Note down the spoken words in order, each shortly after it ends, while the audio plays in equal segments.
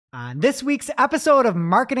On this week's episode of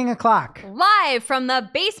Marketing O'Clock. Live from the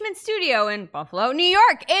basement studio in Buffalo, New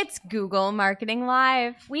York, it's Google Marketing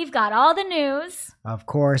Live. We've got all the news. Of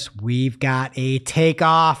course, we've got a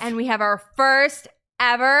takeoff. And we have our first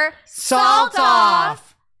ever Salt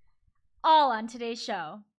Off. All on today's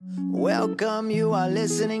show. Welcome, you are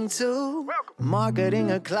listening to Marketing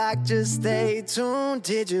O'Clock. Just stay tuned.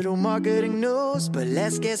 Digital marketing news, but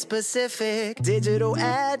let's get specific. Digital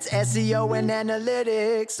ads, SEO and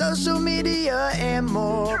analytics, social media and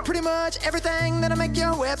more. Pretty much everything that'll make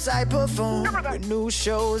your website perform. With new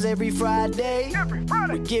shows every Friday.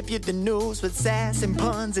 We give you the news with sass and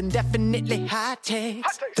puns and definitely hot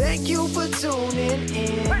takes. Thank you for tuning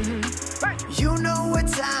in. You know what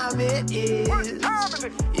time it is.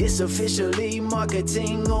 It's officially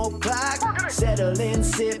Marketing O'Clock. Settle in,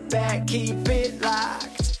 sit back, keep it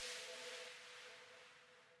locked.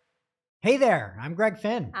 Hey there, I'm Greg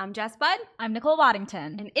Finn. I'm Jess Budd. I'm Nicole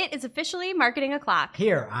Waddington. And it is officially Marketing O'Clock.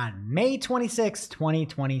 Here on May 26,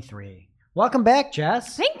 2023. Welcome back,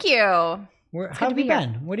 Jess. Thank you. How have you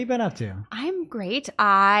been? What have you been up to? I'm great.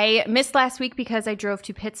 I missed last week because I drove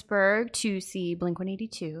to Pittsburgh to see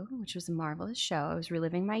Blink-182, which was a marvelous show. I was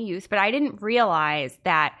reliving my youth, but I didn't realize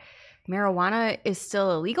that marijuana is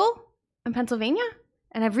still illegal in Pennsylvania,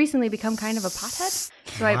 and I've recently become kind of a pothead.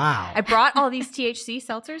 So Wow. I brought all these THC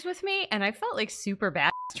seltzers with me, and I felt like super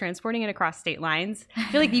bad transporting it across state lines.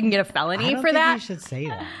 I feel like you can get a felony for that. You should say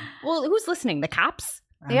that. Well, who's listening? The cops?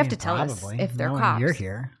 They have to tell probably. us if they're No, cops. You're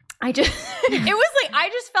here. I just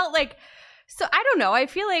felt like, so I don't know. I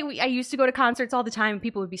feel like I used to go to concerts all the time and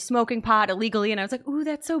people would be smoking pot illegally. And I was like, ooh,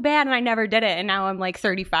 that's so bad. And I never did it. And now I'm like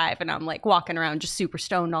 35 and I'm like walking around just super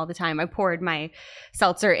stoned all the time. I poured my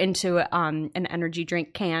seltzer into an energy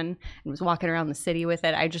drink can and was walking around the city with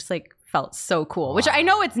it. I just like felt so cool, which I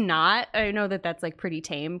know it's not. I know that that's like pretty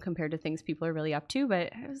tame compared to things people are really up to,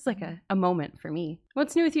 but it was like a moment for me.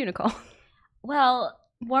 What's new with you, Nicole? Well,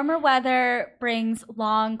 warmer weather brings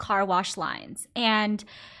long car wash lines. And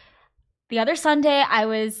the other Sunday, I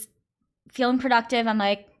was feeling productive. I'm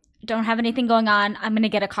like, don't have anything going on. I'm going to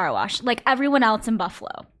get a car wash like everyone else in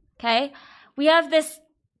Buffalo. Okay. We have this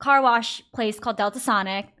car wash place called Delta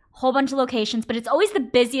Sonic, whole bunch of locations, but it's always the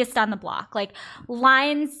busiest on the block, like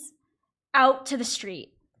lines out to the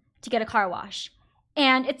street to get a car wash.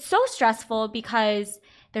 And it's so stressful because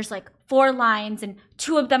there's like 4 lines and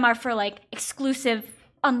 2 of them are for like exclusive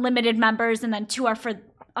unlimited members and then 2 are for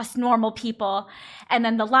us normal people, and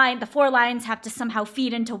then the 4 lines have to somehow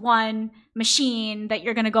feed into one machine that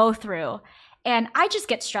you're going to go through, and I just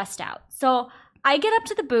get stressed out. So I get up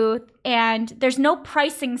to the booth and there's no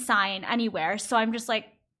pricing sign anywhere, so I'm just like,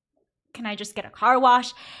 can I just get a car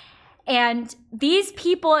wash? And these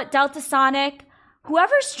people at Delta Sonic,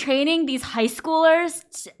 whoever's training these high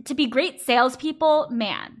schoolers to be great salespeople,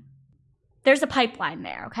 man, there's a pipeline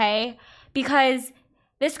there, okay? Because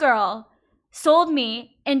this girl sold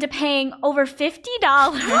me into paying over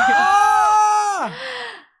 $50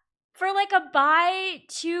 for like a buy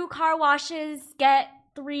 2 car washes, get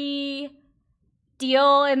 3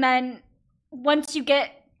 deal. And then once you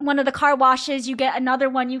get one of the car washes, you get another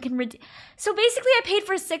one you can redeem. So basically I paid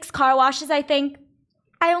for 6 car washes, I think.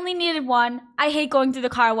 I only needed 1. I hate going through the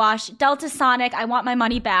car wash. Delta Sonic, I want my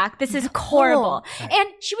money back. This is horrible. And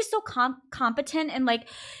she was so competent and like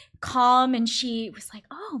calm, and she was like,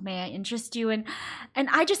 oh, may I interest you? And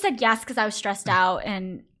I just said yes because I was stressed out,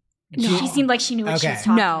 and she seemed like she knew what she was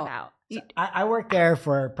talking about. So I worked there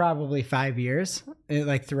for probably 5 years,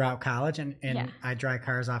 like throughout college, and I dry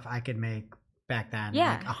cars off. I could make back then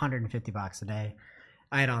like $150 a day.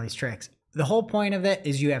 I had all these tricks. The whole point of it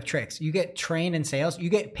is you have tricks. You get trained in sales. You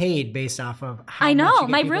get paid based off of how I know.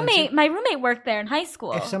 much you get My roommate worked there in high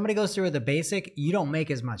school. If somebody goes through with the basic, you don't make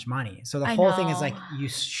as much money. So the whole thing is like you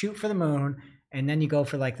shoot for the moon and then you go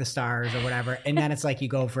for like the stars or whatever. And then it's like you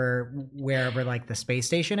go for wherever like the space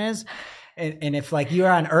station is. And if like you're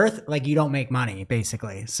on Earth, like you don't make money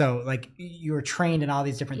basically. So like you were trained in all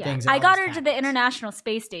these different things. I got her to the International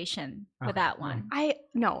Space Station with that one.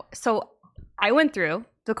 So I went through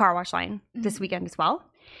the car wash line this weekend as well.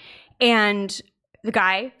 And the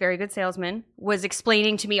guy, very good salesman, was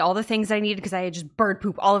explaining to me all the things I needed because I had just bird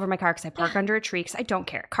poop all over my car because I parked under a tree because I don't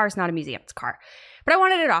care. Car's not a museum, it's a car. But I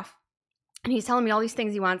wanted it off. And he's telling me all these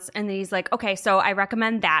things he wants. And then he's like, okay, so I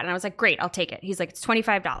recommend that. And I was like, great, I'll take it. He's like, it's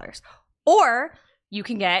 $25. Or you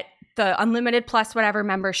can get the unlimited plus whatever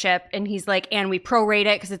membership. And he's like, and we prorate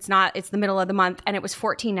it because it's the middle of the month. And it was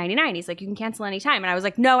 $14.99. He's like, you can cancel anytime. And I was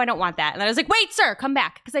like, no, I don't want that. And then I was like, wait, sir, come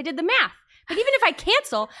back. Because I did the math. But even if I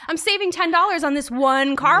cancel, I'm saving $10 on this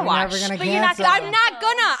one car wash. Never gonna but cancel. I'm not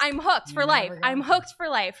gonna. I'm hooked for life. I'm hooked for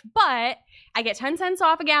life. But I get 10 cents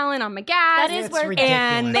off a gallon on my gas. That is It's worth it. ridiculous.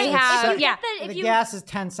 And they have, yeah. The gas is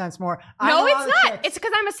 10 cents more. No, it's not. It's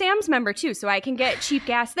because I'm a Sam's member too, so I can get cheap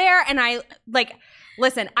gas there. And I like,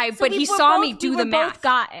 listen, but he saw me do the math. Both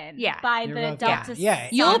gotten Yeah. by You're the both Delta. gotten. Yeah.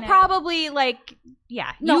 You'll Sonic. probably like,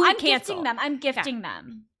 yeah. No, you I'm cancel. gifting them. I'm gifting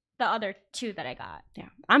them. The other 2 that I got. Yeah,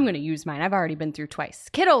 I'm going to use mine. I've already been through twice.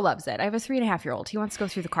 Kiddo loves it. I have a 3.5-year-old. He wants to go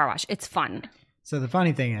through the car wash. It's fun. So the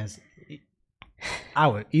funny thing is,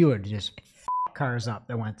 you would just f- cars up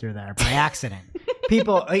that went through there by accident.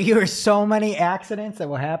 People, you hear so many accidents that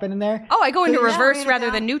will happen in there. Oh, I go into You're reverse spraying it rather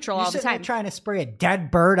down. than neutral You're all the sitting there time. trying to spray a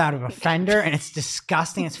dead bird out of a fender, and it's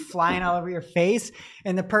disgusting. It's flying all over your face,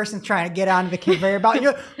 and the person's trying to get onto the conveyor belt. And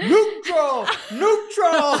you're like, neutral,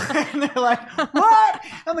 and they're like, what?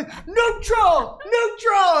 I'm like, neutral.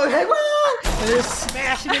 They're like, what? And they're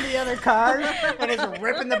smashing into the other car, and it's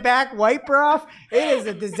ripping the back wiper off. It is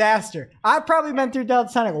a disaster. I've probably been through Delta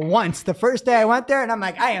Sonic once. The first day I went there, and I'm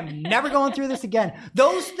like, I am never going through this again.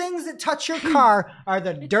 Those things that touch your car are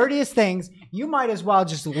the dirtiest things. You might as well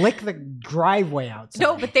just lick the driveway outside.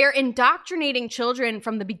 No, but they're indoctrinating children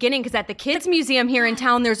from the beginning because at the kids museum here in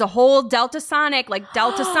town, there's a whole Delta Sonic,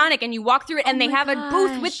 and you walk through it and they have a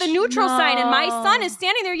booth with the neutral sign, and my son is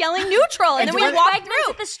standing there yelling neutral, and then we walk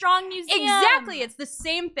through. At the Strong Museum. Exactly, it's the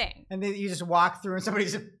same thing. And then you just walk through and somebody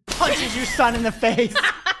just punches your son in the face.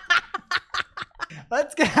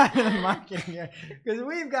 Let's get out of the marketing here because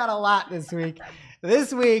we've got a lot this week.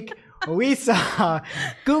 This week, we saw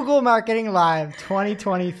Google Marketing Live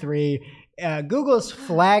 2023, Google's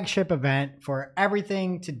flagship event for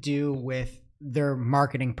everything to do with their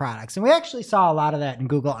marketing products. And we actually saw a lot of that in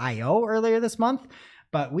Google I/O earlier this month,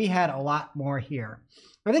 but we had a lot more here.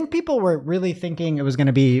 I think people were really thinking it was going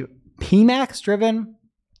to be PMAX driven,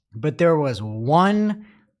 but there was one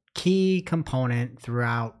key component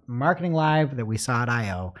throughout Marketing Live that we saw at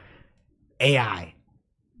I/O, AI.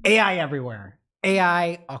 AI everywhere.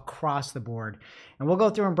 AI across the board. And we'll go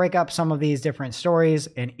through and break up some of these different stories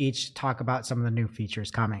and each talk about some of the new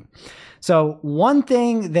features coming. So one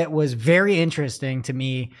thing that was very interesting to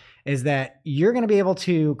me is that you're going to be able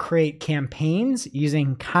to create campaigns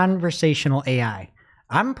using conversational AI.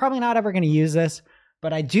 I'm probably not ever going to use this,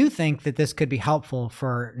 but I do think that this could be helpful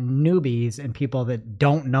for newbies and people that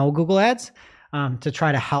don't know Google Ads to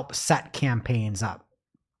try to help set campaigns up.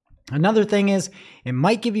 Another thing is it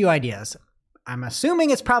might give you ideas. I'm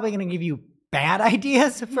assuming it's probably going to give you bad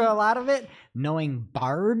ideas for a lot of it, knowing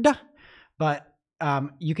Bard, but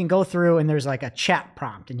you can go through and there's like a chat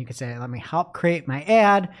prompt and you can say, let me help create my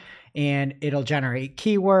ad, and it'll generate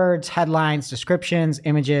keywords, headlines, descriptions,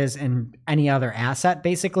 images, and any other asset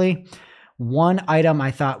basically. One item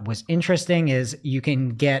I thought was interesting is you can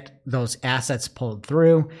get those assets pulled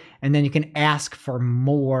through and then you can ask for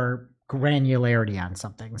more granularity on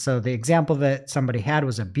something. So the example that somebody had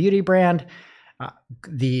was a beauty brand.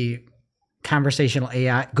 The conversational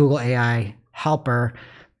AI, Google AI helper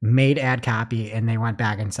made ad copy and they went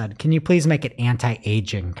back and said, can you please make it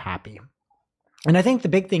anti-aging copy? And I think the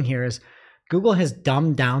big thing here is Google has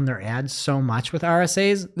dumbed down their ads so much with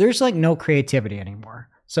RSAs. There's like no creativity anymore.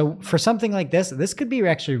 So for something like this, this could be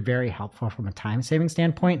actually very helpful from a time saving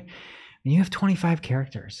standpoint. When you have 25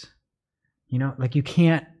 characters, you know, like you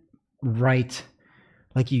can't write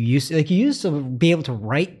like you used to be able to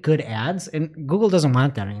write good ads, and Google doesn't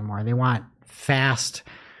want that anymore. They want fast,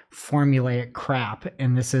 formulaic crap.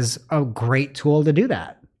 And this is a great tool to do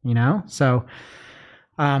that, you know? So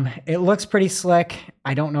it looks pretty slick.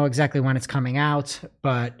 I don't know exactly when it's coming out,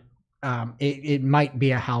 but it might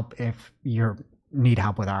be a help if you're need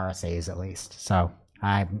help with RSAs at least. So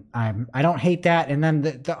I don't hate that. And then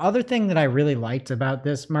the other thing that I really liked about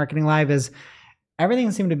this Marketing Live is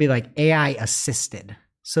everything seemed to be like AI assisted.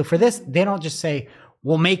 So for this, they don't just say,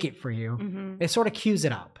 we'll make it for you. Mm-hmm. They sort of queues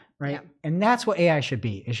it up, right? Yeah. And that's what AI should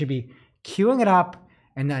be. It should be queuing it up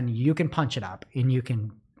and then you can punch it up and you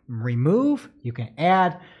can remove, you can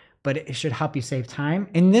add, but it should help you save time.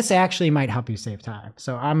 And this actually might help you save time.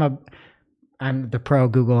 So I'm the pro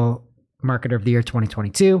Google Marketer of the Year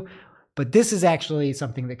 2022, but this is actually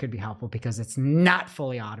something that could be helpful because it's not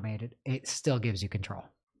fully automated. It still gives you control.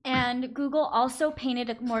 And Google also painted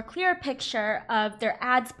a more clear picture of their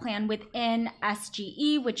ads plan within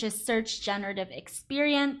SGE, which is Search Generative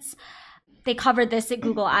Experience. They covered this at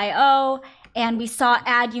Google I/O, and we saw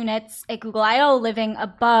ad units at Google I/O living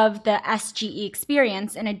above the SGE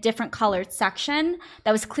experience in a different colored section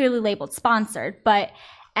that was clearly labeled sponsored. But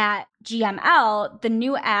at GML, the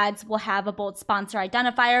new ads will have a bold sponsor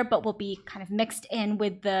identifier, but will be kind of mixed in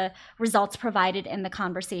with the results provided in the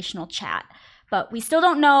conversational chat But we still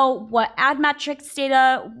don't know what ad metrics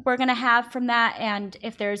data we're going to have from that, and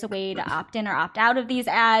if there's a way to opt in or opt out of these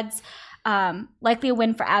ads. Likely a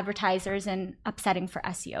win for advertisers and upsetting for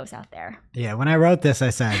SEOs out there. Yeah, when I wrote this,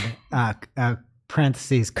 I said,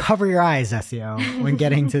 parentheses, cover your eyes, SEO, when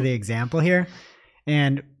getting to the example here.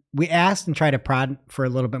 And we asked and tried to prod for a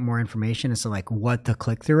little bit more information as to like what the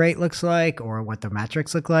click-through rate looks like or what the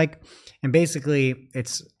metrics look like. And basically,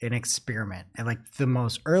 it's an experiment, and like the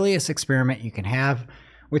most earliest experiment you can have,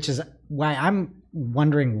 which is why I'm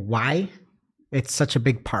wondering why it's such a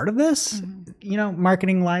big part of this,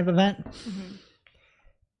 marketing live event.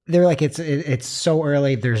 They're like, it's so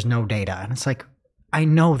early, there's no data. And it's like, I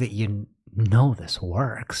know that you know this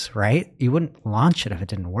works, right? You wouldn't launch it if it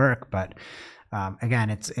didn't work. But again,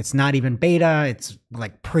 it's not even beta. It's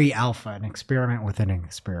like pre-alpha, an experiment within an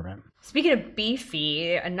experiment. Speaking of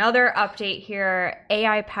beefy, another update here,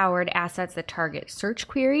 AI-powered assets that target search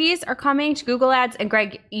queries are coming to Google Ads. And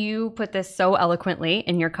Greg, you put this so eloquently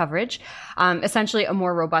in your coverage. Essentially a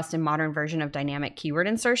more robust and modern version of dynamic keyword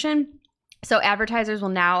insertion. So advertisers will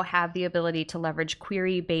now have the ability to leverage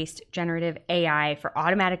query-based generative AI for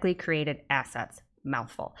automatically created assets.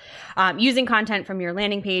 Mouthful. Using content from your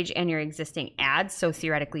landing page and your existing ads, so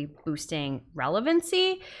theoretically boosting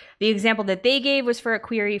relevancy. The example that they gave was for a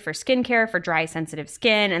query for skincare for dry, sensitive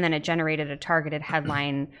skin, and then it generated a targeted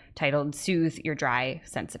headline titled Soothe Your Dry,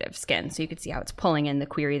 Sensitive Skin. So you could see how it's pulling in the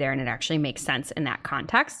query there, and it actually makes sense in that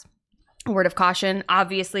context. A word of caution,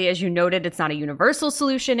 obviously, as you noted, it's not a universal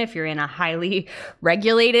solution. If you're in a highly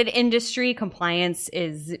regulated industry, compliance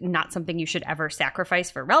is not something you should ever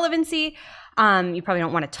sacrifice for relevancy. You probably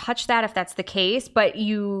don't want to touch that if that's the case, but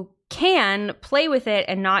you can play with it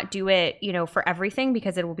and not do it, for everything,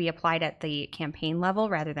 because it will be applied at the campaign level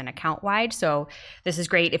rather than account wide. So this is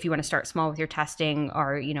great if you want to start small with your testing,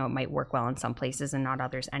 or, it might work well in some places and not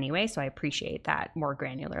others anyway. So I appreciate that more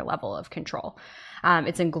granular level of control.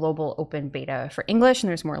 It's in global open beta for English, and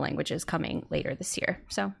there's more languages coming later this year.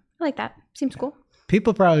 So I like that. Seems cool.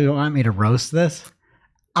 People probably want me to roast this.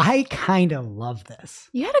 I kind of love this.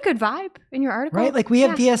 You had a good vibe in your article. Right? Like we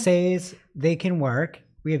have DSAs, they can work.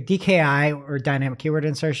 We have DKI, or dynamic keyword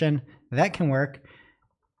insertion, that can work.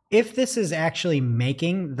 If this is actually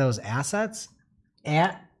making those assets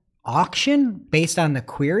at auction based on the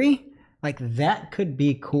query, like that could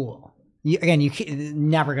be cool. You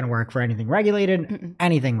never going to work for anything regulated,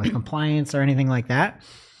 anything with compliance or anything like that.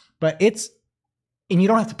 But and you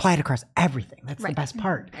don't have to apply it across everything. That's the best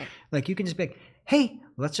part. Right. Like you can just be like, hey,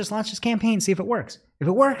 let's just launch this campaign, see if it works. If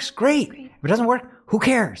it works, great. If it doesn't work, who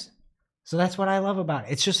cares? So that's what I love about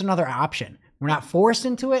it. It's just another option. We're not forced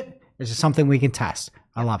into it. It's just something we can test.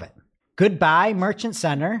 I love it. Goodbye, Merchant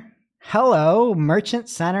Center. Hello, Merchant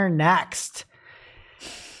Center Next.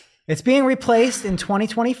 It's being replaced in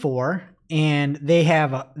 2024, and they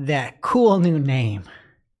have that cool new name.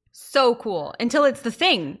 So cool. Until it's the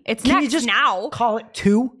thing. It's Can next you just now. Call it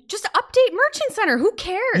 2? Just update Merchant Center. Who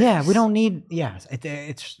cares? Yeah, we don't need. Yes,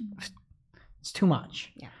 it's too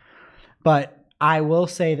much. Yeah. But I will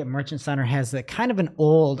say that Merchant Center has the kind of an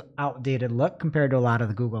old, outdated look compared to a lot of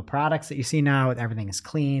the Google products that you see now. Everything is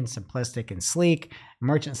clean, simplistic, and sleek.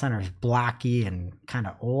 Merchant Center is blocky and kind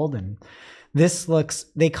of old. And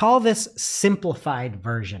they call this simplified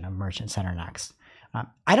version of Merchant Center Next.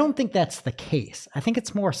 I don't think that's the case. I think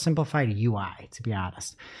it's more simplified UI, to be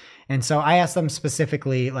honest. And so I asked them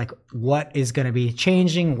specifically, like, what is going to be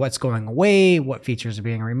changing, what's going away, what features are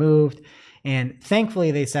being removed. And thankfully,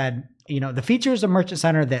 they said, the features of Merchant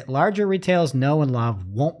Center that larger retailers know and love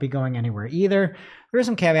won't be going anywhere either. There are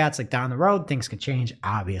some caveats, like down the road, things could change,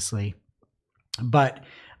 obviously. But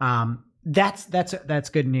that's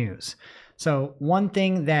good news. So one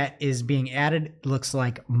thing that is being added looks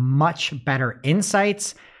like much better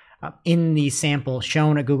insights. In the sample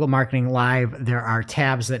shown at Google Marketing Live, there are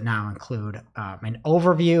tabs that now include an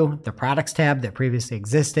overview, the products tab that previously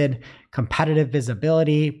existed, competitive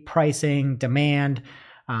visibility, pricing, demand.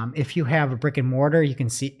 If you have a brick and mortar, you can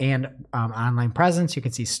see, and online presence, you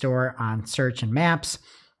can see store on search and maps.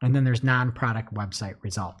 And then there's non-product website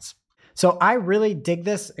results. So I really dig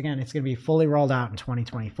this. Again, it's going to be fully rolled out in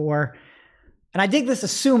 2024. And I dig this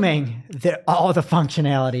assuming that all the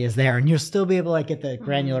functionality is there, and you'll still be able to get the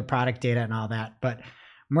granular product data and all that. But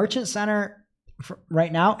Merchant Center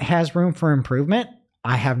right now has room for improvement.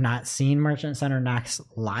 I have not seen Merchant Center Next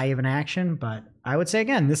live in action, but I would say,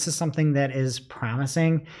 again, this is something that is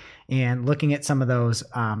promising. And looking at some of those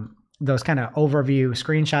kind of overview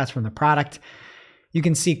screenshots from the product, you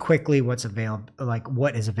can see quickly what's available, like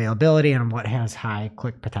what is availability and what has high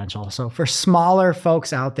click potential. So for smaller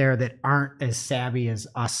folks out there that aren't as savvy as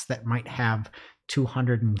us, that might have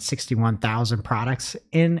 261,000 products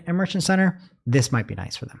in a merchant center, this might be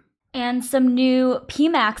nice for them. And some new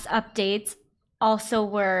PMax updates also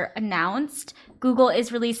were announced. Google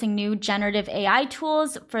is releasing new generative AI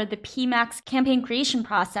tools for the PMax campaign creation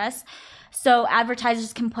process. So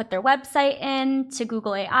advertisers can put their website in to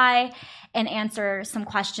Google AI and answer some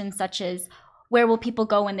questions such as, where will people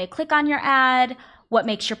go when they click on your ad? What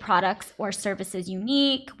makes your products or services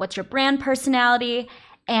unique? What's your brand personality?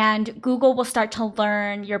 And Google will start to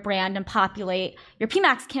learn your brand and populate your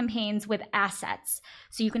PMax campaigns with assets.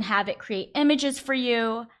 So you can have it create images for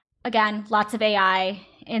you. Again, lots of AI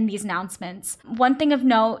in these announcements. One thing of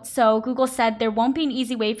note, so Google said there won't be an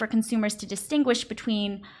easy way for consumers to distinguish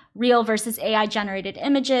between real versus AI-generated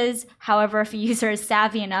images. However, if a user is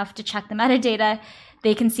savvy enough to check the metadata,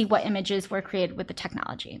 they can see what images were created with the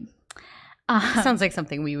technology. Sounds like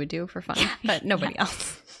something we would do for fun, but nobody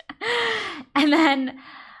else. And then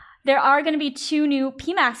there are going to be 2 new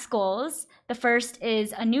PMax goals. The first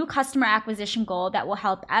is a new customer acquisition goal that will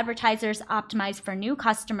help advertisers optimize for new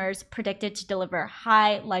customers predicted to deliver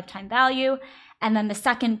high lifetime value. And then the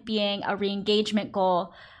second being a re-engagement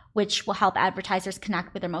goal, which will help advertisers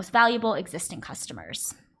connect with their most valuable existing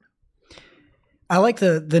customers. I like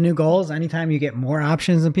the new goals. Anytime you get more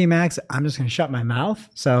options in PMax, I'm just going to shut my mouth.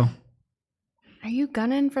 So are you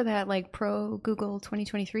gunning for that like pro Google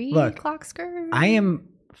 2023 clock skirt? I am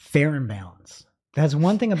fair and balanced. That's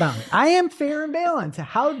one thing about me. I am fair and balanced.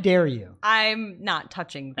 How dare you? I'm not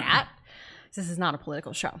touching that. This is not a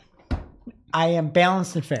political show. I am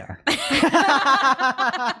balanced and fair.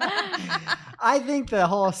 I think the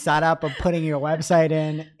whole setup of putting your website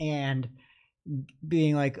in and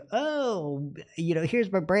being like, oh,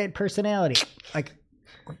 here's my brand personality. Like,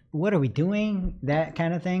 what are we doing? That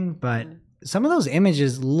kind of thing. But some of those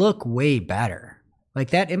images look way better. Like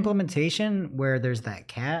that implementation where there's that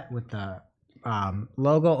cat with the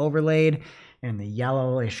logo overlaid and the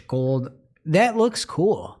yellowish gold, that looks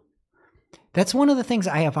cool. That's one of the things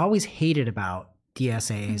I have always hated about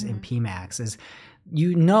DSAs and PMax is,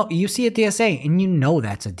 you see a DSA and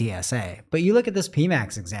that's a DSA, but you look at this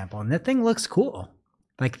PMax example and that thing looks cool.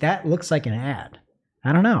 Like that looks like an ad.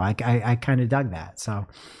 I don't know. I kind of dug that. So,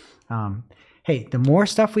 hey, the more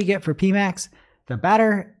stuff we get for PMax, the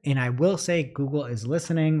better. And I will say Google is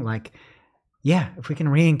listening. Like, yeah, if we can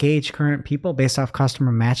re-engage current people based off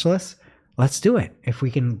customer match lists, let's do it. If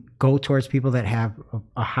we can go towards people that have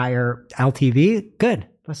a higher LTV, good.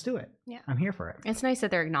 Let's do it. Yeah, I'm here for it. It's nice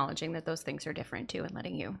that they're acknowledging that those things are different too and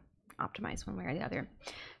letting you optimize one way or the other.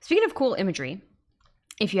 Speaking of cool imagery,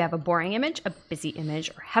 if you have a boring image, a busy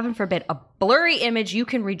image, or heaven forbid, a blurry image, you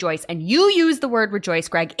can rejoice. And you use the word rejoice,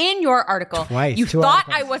 Greg, in your article. Twice. You thought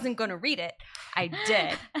I wasn't going to read it. I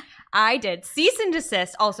did. I did. Cease and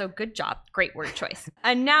desist. Also, good job. Great word choice.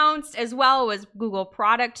 Announced as well was Google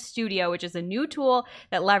Product Studio, which is a new tool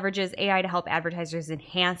that leverages AI to help advertisers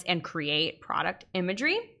enhance and create product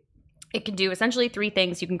imagery. It can do essentially 3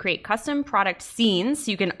 things. You can create custom product scenes.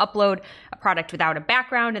 So you can upload a product without a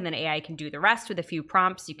background, and then AI can do the rest with a few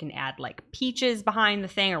prompts. You can add like peaches behind the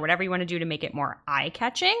thing or whatever you want to do to make it more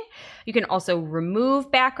eye-catching. You can also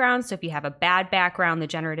remove backgrounds. So if you have a bad background, the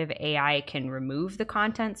generative AI can remove the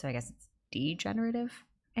content. So I guess it's degenerative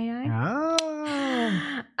AI.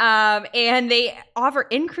 Oh. And they offer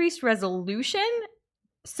increased resolution.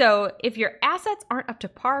 So if your assets aren't up to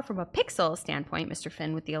par from a pixel standpoint, Mr.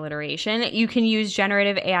 Finn with the alliteration, you can use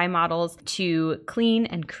generative AI models to clean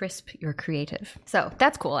and crisp your creative. So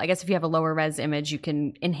that's cool. I guess if you have a lower res image, you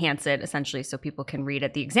can enhance it essentially so people can read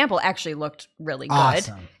it. The example actually looked really good.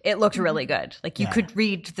 Awesome. It looked really good. Like you could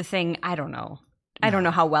read the thing. I don't know. I don't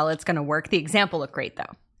know how well it's going to work. The example looked great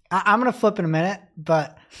though. I'm going to flip in a minute,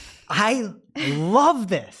 but I love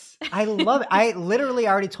this. I love it. I literally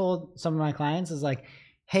already told some of my clients is like,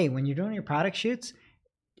 hey, when you're doing your product shoots,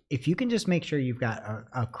 if you can just make sure you've got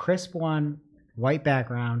a crisp one, white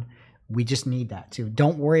background, we just need that too.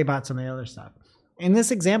 Don't worry about some of the other stuff. In this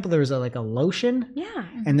example, there was a lotion. Yeah.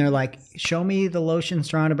 And they're like, show me the lotion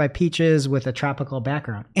surrounded by peaches with a tropical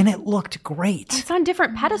background. And it looked great. It's on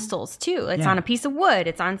different pedestals too. It's on a piece of wood.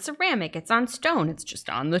 It's on ceramic. It's on stone. It's just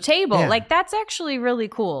on the table. Yeah. Like that's actually really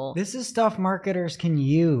cool. This is stuff marketers can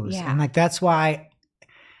use. Yeah. And like, that's why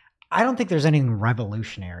I don't think there's anything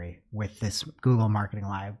revolutionary with this Google Marketing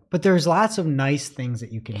Live, but there's lots of nice things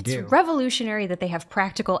that you can do. It's revolutionary that they have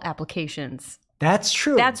practical applications. That's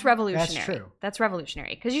true. That's revolutionary. That's true. That's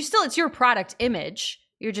revolutionary because it's your product image.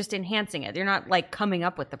 You're just enhancing it. You're not like coming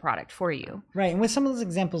up with the product for you. Right. And with some of those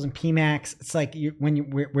examples in PMax, it's like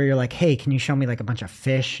where you're like, hey, can you show me like a bunch of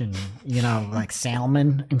fish and, like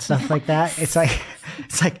salmon and stuff like that? It's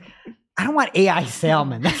like, I don't want AI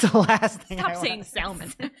salmon. That's the last thing. Stop saying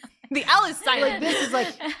salmon. The L is silent. Like this is like,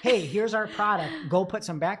 hey, here's our product. Go put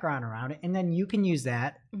some background around it, and then you can use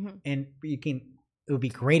that, and you can. It would be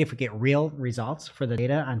great if we get real results for the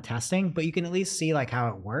data on testing, but you can at least see like how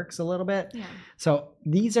it works a little bit. Yeah. So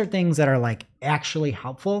these are things that are like actually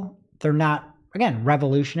helpful. They're not, again,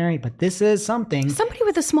 revolutionary, but this is something. Somebody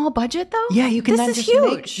with a small budget though? Yeah, you can This then is just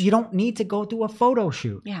huge. you don't need to go do a photo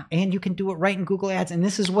shoot. Yeah. And you can do it right in Google Ads. And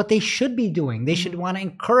this is what they should be doing. They should want to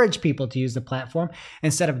encourage people to use the platform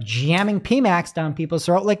instead of jamming PMAX down people's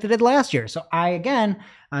throat like they did last year. So I, again,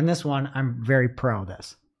 on this one, I'm very pro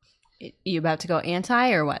this. You about to go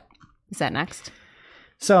anti or what? Is that next?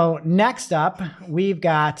 So next up, we've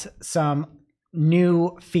got some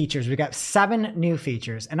new features. We've got 7 new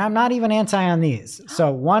features, and I'm not even anti on these. So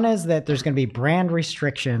one is that there's going to be brand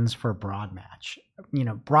restrictions for broad match. You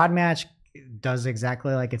know, broad match does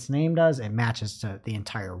exactly like its name does. It matches to the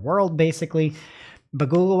entire world, basically. But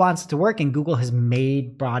Google wants it to work, and Google has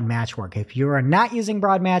made broad match work. If you are not using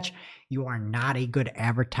broad match, you are not a good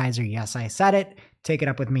advertiser. Yes, I said it. Take it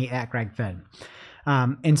up with me at Greg Finn.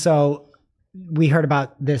 And so we heard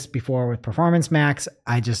about this before with Performance Max.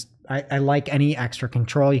 I like any extra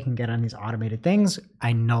control you can get on these automated things.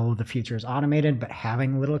 I know the future is automated, but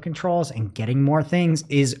having little controls and getting more things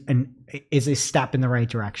is a step in the right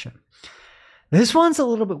direction. This one's a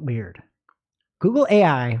little bit weird. Google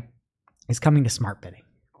AI is coming to smart bidding.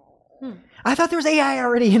 I thought there was AI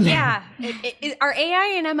already in there. Yeah. Are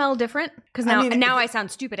AI and ML different? Because now I sound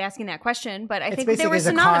stupid asking that question, but I think they were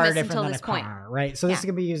synonymous until this point. Right? So this is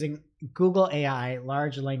going to be using Google AI,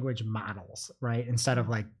 large language models, right? Instead of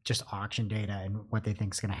like just auction data and what they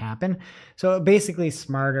think is going to happen. So basically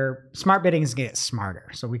smart bidding is going to get smarter.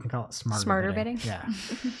 So we can call it smarter bidding.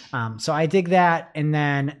 Yeah. So I dig that. And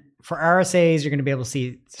then for RSAs, you're going to be able to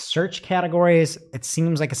see search categories. It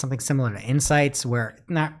seems like it's something similar to Insights, where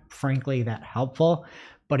not frankly that helpful.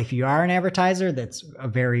 But if you are an advertiser that's a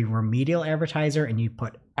very remedial advertiser and you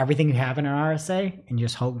put everything you have in an RSA and you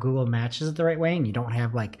just hope Google matches it the right way and you don't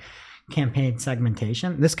have like campaign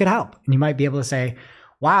segmentation, this could help. And you might be able to say,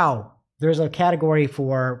 wow, there's a category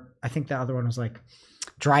for, I think the other one was like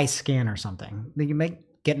dry skin or something. Then you might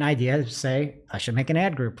get an idea to say, I should make an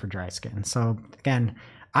ad group for dry skin. So again,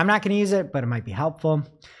 I'm not going to use it, but it might be helpful.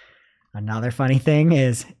 Another funny thing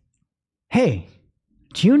is, hey,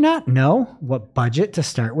 do you not know what budget to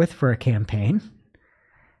start with for a campaign?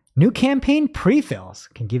 New campaign pre-fills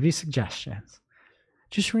can give you suggestions.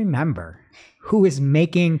 Just remember who is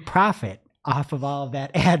making profit off of all of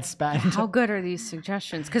that ad spend. How good are these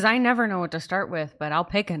suggestions? Because I never know what to start with, but I'll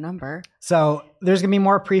pick a number. So there's going to be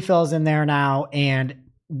more pre-fills in there now. And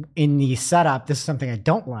in the setup, this is something I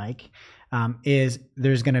don't like. Is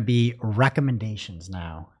there's going to be recommendations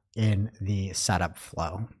now in the setup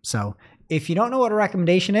flow. So if you don't know what a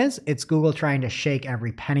recommendation is, it's Google trying to shake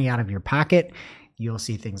every penny out of your pocket. You'll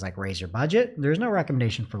see things like raise your budget. There's no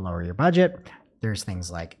recommendation for lower your budget. There's things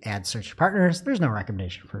like add search partners. There's no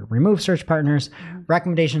recommendation for remove search partners.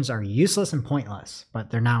 Recommendations are useless and pointless, but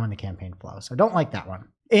they're now in the campaign flow. So don't like that one.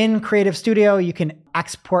 In Creative Studio, you can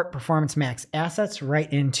export Performance Max assets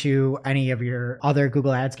right into any of your other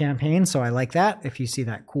Google Ads campaigns. So I like that. If you see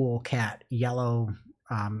that cool cat yellow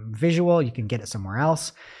visual, you can get it somewhere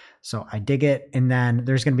else. So I dig it. And then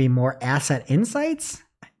there's going to be more asset insights.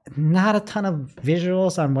 Not a ton of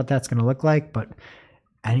visuals on what that's going to look like, but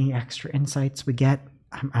any extra insights we get,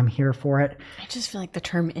 I'm here for it. I just feel like the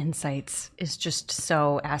term insights is just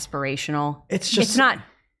so aspirational. It's not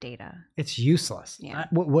data. It's useless. Yeah.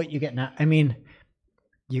 What you get now, I mean,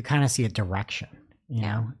 you kind of see a direction, you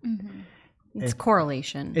know? Mm-hmm. It's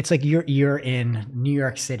correlation. It's like you're in New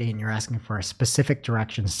York City and you're asking for specific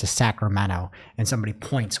directions to Sacramento and somebody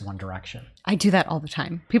points one direction. I do that all the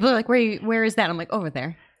time. People are like, where is that? I'm like, over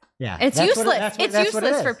there. Yeah. It's useless. It's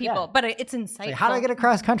useless for people, but it's insightful. Like, how do I get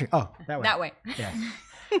across country? Oh, that way. That way. Yeah.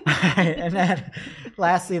 And then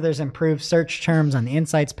lastly, there's improved search terms on the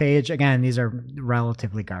insights page. Again, these are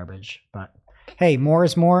relatively garbage, but hey, more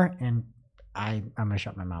is more. And I'm going to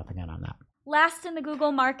shut my mouth again on that. Last in the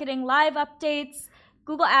Google Marketing Live updates,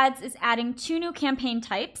 Google Ads is adding 2 new campaign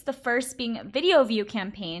types, the first being video view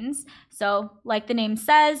campaigns. So, like the name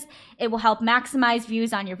says, it will help maximize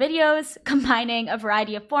views on your videos, combining a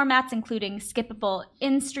variety of formats, including skippable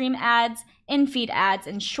in-stream ads, in-feed ads,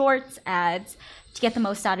 and shorts ads to get the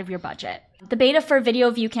most out of your budget. The beta for video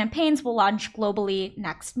view campaigns will launch globally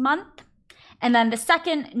next month. And then the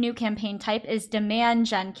second new campaign type is demand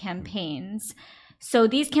gen campaigns. So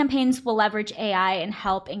these campaigns will leverage AI and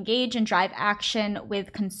help engage and drive action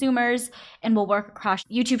with consumers and will work across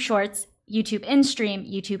YouTube Shorts, YouTube in-stream,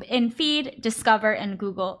 YouTube in-feed, Discover, and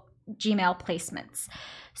Google Gmail placements.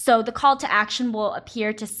 So the call to action will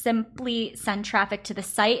appear to simply send traffic to the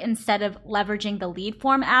site instead of leveraging the lead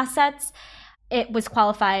form assets. It was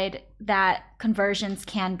qualified that conversions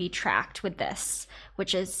can be tracked with this,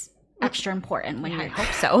 which is extra important when you're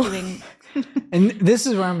doing. And this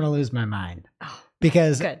is where I'm going to lose my mind.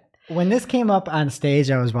 Because when this came up on stage,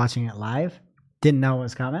 I was watching it live, didn't know it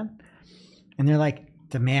was coming. And they're like,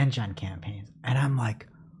 demand gen campaigns. And I'm like,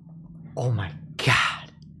 oh my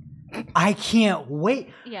God, I can't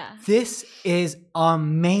wait. Yeah. This is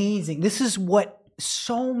amazing. This is what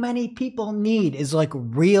so many people need, is like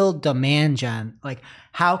real demand gen. Like,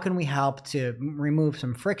 how can we help to remove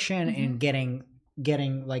some friction in getting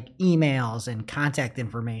like emails and contact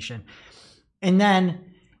information? And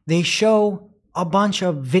then they show a bunch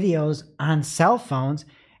of videos on cell phones,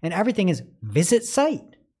 and everything is visit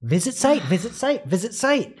site, visit site, visit site, visit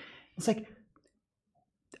site. It's like,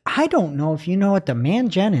 I don't know if you know what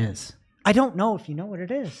demand gen is. I don't know if you know what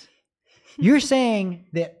it is. You're saying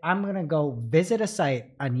that I'm going to go visit a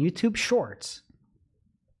site on YouTube Shorts,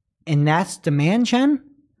 and that's demand gen?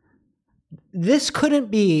 This couldn't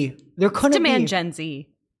be, there couldn't Demand be. Gen Z.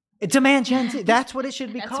 Demand gen Z. That's what it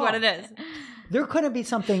should be That's called. what it is. There couldn't be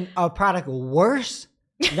a product worse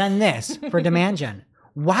than this for demand gen.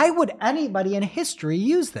 Why would anybody in history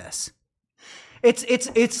use this?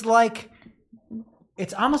 It's like,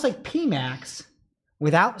 it's almost like PMax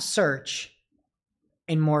without search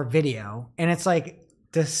and more video. And it's like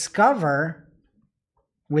Discover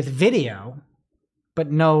with video, but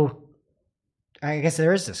no, I guess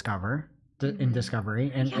there is Discover in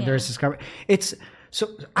Discovery, and there's Discovery. It's so,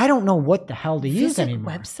 I don't know what the hell to use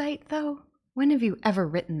anymore. Website though? When have you ever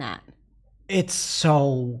written that? It's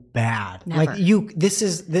so bad. Never. Like this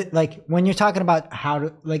is like when you're talking about how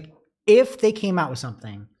to, like, if they came out with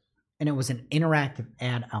something and it was an interactive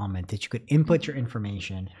ad element that you could input your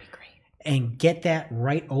information and get that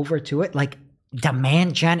right over to it, like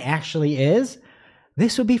demand gen actually is,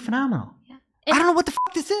 this would be phenomenal. Yeah. I don't know what the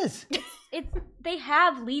fuck this is. They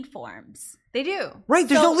have lead forms. They do. Right.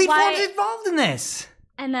 There's no lead forms involved in this.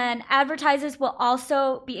 And then advertisers will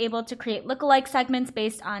also be able to create lookalike segments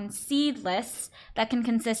based on seed lists that can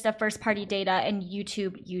consist of first-party data and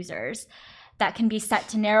YouTube users that can be set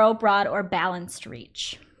to narrow, broad, or balanced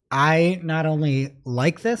reach. I not only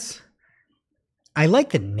like this, I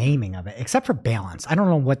like the naming of it, except for balance. I don't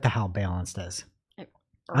know what the hell balanced is.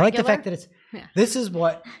 I like the fact that this is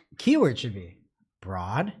what keyword should be: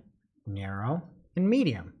 broad, narrow, and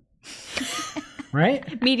medium.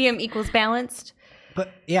 Right? Medium equals balanced. But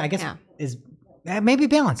yeah, I guess is maybe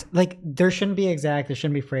balance. Like, there shouldn't be exact, there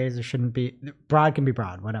shouldn't be phrase, there shouldn't be, broad can be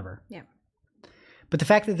broad, whatever. Yeah. But the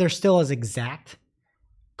fact that they're still as exact,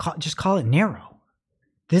 just call it narrow.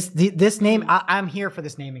 This name, I'm here for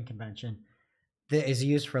this naming convention that is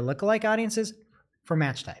used for lookalike audiences, for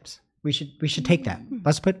match types. We should take that.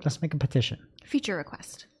 Let's make a petition. Feature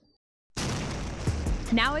request.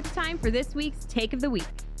 Now it's time for this week's Take of the Week.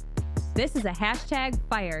 This is a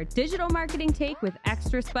 #fire digital marketing take with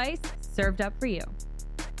extra spice served up for you.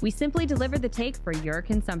 We simply deliver the take for your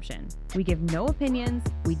consumption. We give no opinions.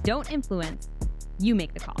 We don't influence. You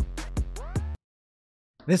make the call.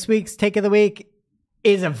 This week's Take of the Week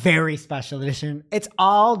is a very special edition. It's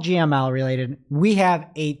all GML related. We have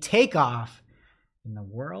a takeoff in the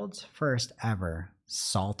world's first ever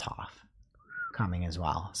salt off coming as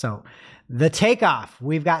well. So the takeoff,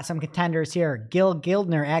 we've got some contenders here. Gil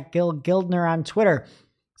Gildner at Gil Gildner on Twitter.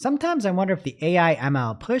 Sometimes I wonder if the AI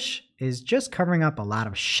ML push is just covering up a lot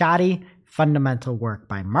of shoddy fundamental work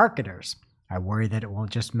by marketers. I worry that it will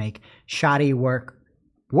just make shoddy work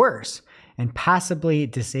worse and possibly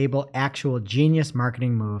disable actual genius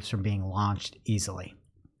marketing moves from being launched easily.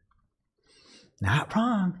 Not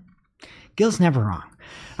wrong. Gil's never wrong.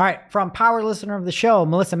 All right, from power listener of the show,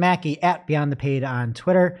 Melissa Mackey at Beyond the Paid on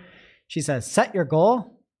Twitter. She says, set your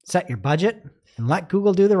goal, set your budget, and let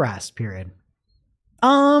Google do the rest, period.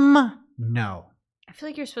 No. I feel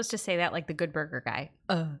like you're supposed to say that like the Good Burger guy.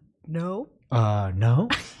 No. No.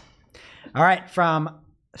 All right, from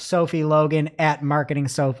Sophie Logan at Marketing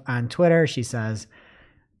Soph on Twitter. She says,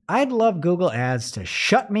 I'd love Google Ads to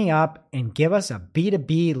shut me up and give us a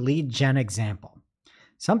B2B lead gen example.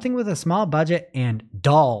 Something with a small budget and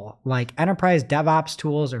dull, like enterprise DevOps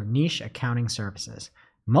tools or niche accounting services.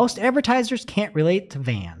 Most advertisers can't relate to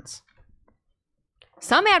vans.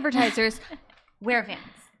 Some advertisers wear vans.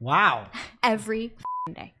 Wow. Every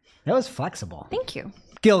day. That was flexible. Thank you.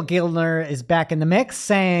 Gil Gildner is back in the mix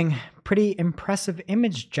saying, pretty impressive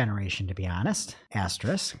image generation, to be honest.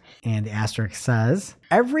 Asterisk. And the asterisk says,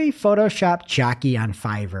 every Photoshop jockey on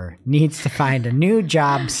Fiverr needs to find a new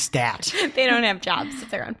job stat. They don't have jobs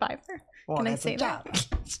if they're on Fiverr. Well, Can I that's say a job. that?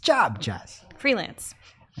 It's a job, Jess. Freelance.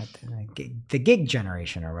 The gig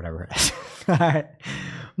generation or whatever it is. All right.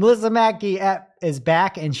 Melissa Mackey is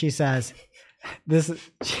back, and she says,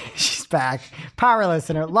 she's back. Power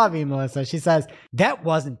listener. Love you, Melissa. She says, that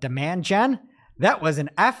wasn't demand gen. That was an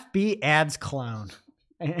FB ads clone.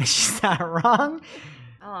 And she's not wrong.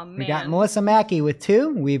 Oh, man. We got Melissa Mackey with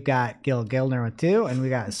 2. We've got Gil Gildner with 2. And we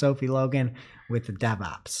got Sophie Logan with the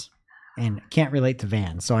DevOps. And can't relate to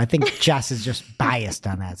Van. So I think Jess is just biased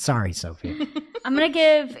on that. Sorry, Sophie. I'm going to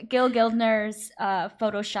give Gil Gildner's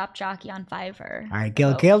Photoshop jockey on Fiverr. All right,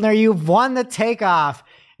 Gil Gildner, you've won the takeoff.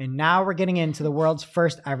 And now we're getting into the world's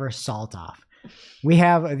first ever salt off. We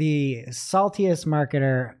have the saltiest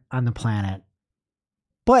marketer on the planet,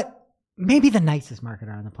 but maybe the nicest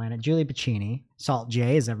marketer on the planet, Julie Piccini, Salt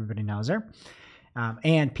J, as everybody knows her,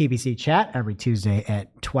 and PPC Chat every Tuesday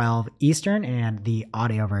at 12 Eastern, and the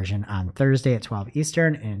audio version on Thursday at 12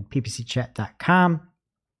 Eastern, and ppcchat.com.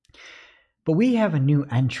 But we have a new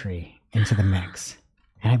entry into the mix,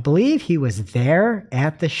 and I believe he was there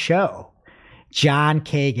at the show. John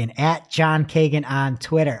Kagan, at John Kagan on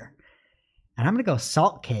Twitter. And I'm going to go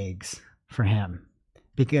Salt Kegs for him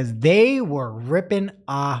because they were ripping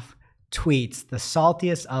off tweets, the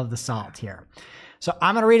saltiest of the salt here. So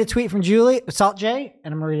I'm going to read a tweet from Salt J,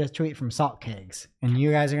 and I'm going to read a tweet from Salt Kegs. And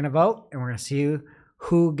you guys are going to vote, and we're going to see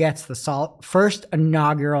who gets the first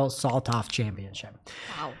inaugural Salt Off Championship.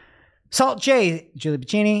 Wow. Salt J, Julie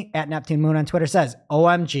Piccini, at Neptune Moon on Twitter says,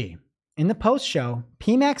 OMG. In the post-show,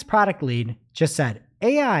 PMAX product lead just said,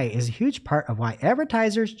 AI is a huge part of why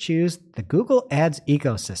advertisers choose the Google Ads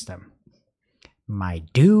ecosystem. My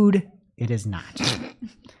dude, it is not.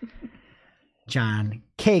 John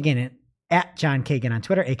Kagan, at John Kagan on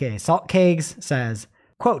Twitter, aka Salt Kegs, says,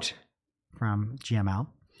 quote, from GML,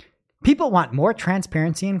 people want more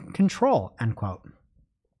transparency and control, end quote.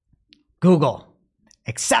 Google,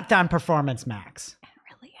 except on Performance Max.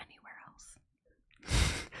 Really anywhere else.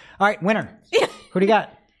 All right, winner. Who do you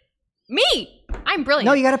got? Me. I'm brilliant.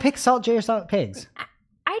 No, you got to pick Salt J or Salt Kegs.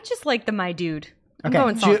 I just like the my dude. I'm Okay,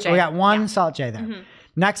 going Salt J. We got one Salt J there. Mm-hmm.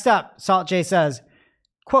 Next up, Salt J says,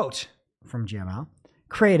 quote from GML,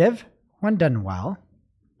 creative, when done well,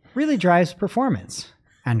 really drives performance,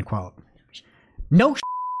 end quote. No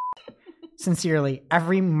sincerely,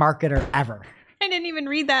 every marketer ever. I didn't even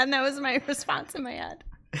read that, and that was my response in my head.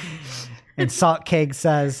 And Salt Keg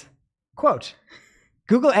says, quote,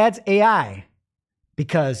 Google Ads AI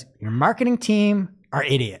because your marketing team are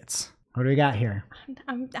idiots. What do we got here?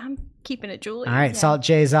 I'm keeping it, Julie. All right, yeah. Salt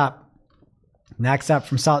J's up. Next up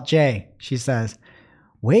from Salt J, she says,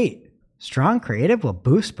 wait, strong creative will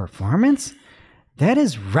boost performance? That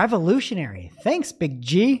is revolutionary. Thanks, Big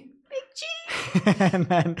G. Big G. And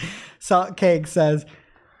then Salt Cake says,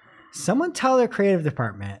 someone tell their creative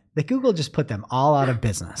department that Google just put them all out of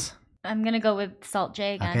business. I'm going to go with Salt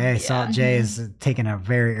J again. Okay, yeah. Salt J is taking a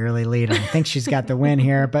very early lead. I think she's got the win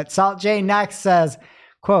here. But Salt J next says,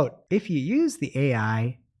 quote, if you use the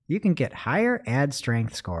AI, you can get higher ad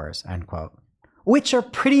strength scores, end quote, which are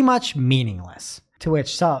pretty much meaningless. To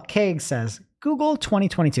which Salt Cake says, Google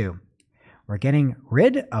 2022, we're getting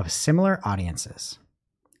rid of similar audiences.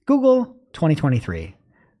 Google 2023,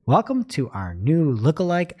 welcome to our new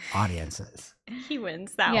lookalike audiences. He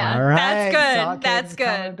wins that Yeah. one. All right, That's good. Salt That's Cake's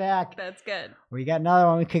coming good. back. That's good. We got another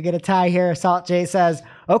one. We could get a tie here. Salt J says,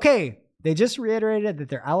 okay, they just reiterated that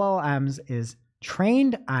their LLMs is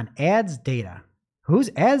trained on ads data. Whose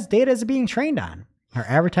ads data is it being trained on? Are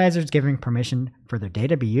advertisers giving permission for their data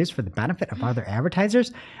to be used for the benefit of other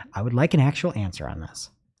advertisers? I would like an actual answer on this.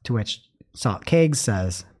 To which Salt Kegs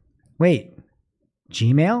says, wait,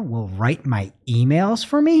 Gmail will write my emails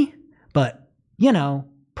for me? But, you know,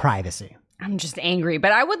 privacy. I'm just angry,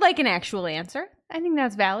 but I would like an actual answer. I think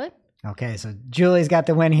that's valid. Okay, so Julie's got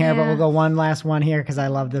the win here, but Yeah. we'll go one last one here because I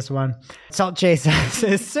love this one. Salt J says,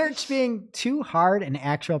 is search being too hard an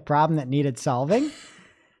actual problem that needed solving?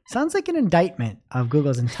 Sounds like an indictment of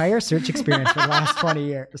Google's entire search experience for the last 20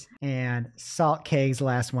 years. And Salt Kegs'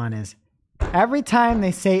 last one is, every time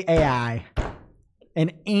they say AI,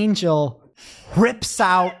 an angel rips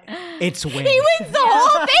out its wings. He wins the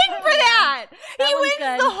whole thing for that. That He one's wins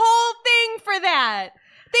good. the whole thing for that.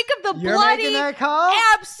 Think of the You're bloody, making that call?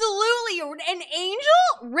 absolutely, an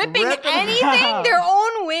angel ripping Ripping anything, out. their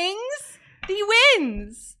own wings. He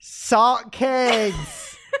wins. Salt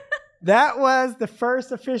Kegs. That was the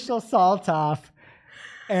first official Salt Off,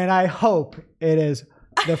 and I hope it is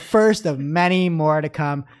the first of many more to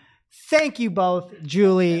come. thank you both,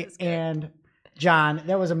 Julie and John.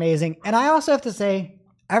 That was amazing. And I also have to say,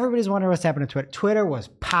 everybody's wondering what's happening to Twitter. Twitter was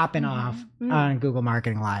popping off on Google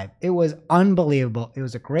Marketing Live. It was unbelievable. It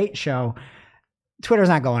was a great show. Twitter's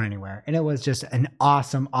not going anywhere. And it was just an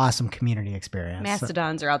awesome, awesome community experience.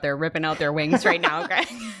 Mastodons are out there ripping out their wings right now, Greg.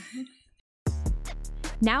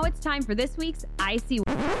 Now it's time for this week's IC. We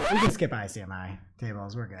can skip ICMI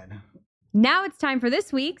tables. We're good. Now it's time for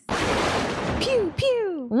this week's Pew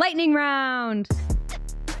Pew Lightning Round.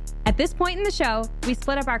 At this point in the show, we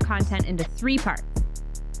split up our content into 3 parts: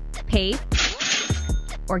 paid,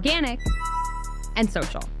 organic, and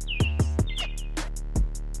social.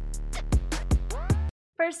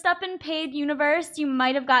 First up in paid universe, you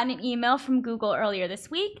might have gotten an email from Google earlier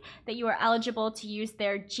this week that you are eligible to use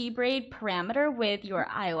their gBraid parameter with your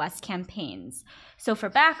iOS campaigns. So for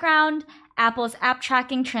background, Apple's app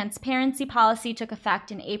tracking transparency policy took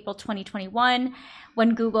effect in April 2021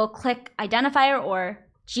 when Google Click Identifier, or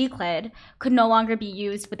gCLID, could no longer be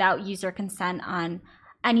used without user consent on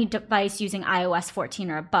any device using iOS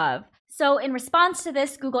 14 or above. So in response to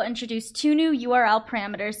this, Google introduced 2 new URL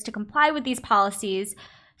parameters to comply with these policies.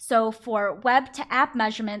 So for web to app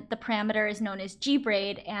measurement, the parameter is known as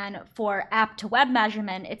gBraid, and for app to web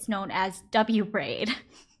measurement, it's known as wBraid.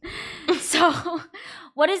 So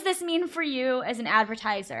what does this mean for you as an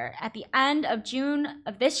advertiser? At the end of June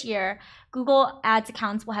of this year, Google Ads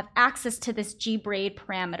accounts will have access to this gBraid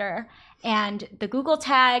parameter, and the Google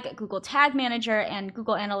Tag Manager, and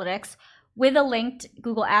Google Analytics with a linked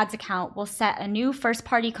Google Ads account will set a new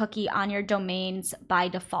first-party cookie on your domains by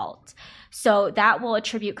default. So that will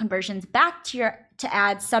attribute conversions back to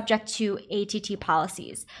ads subject to ATT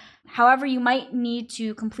policies. However, you might need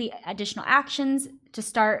to complete additional actions to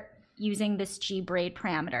start using this gBraid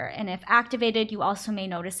parameter. And if activated, you also may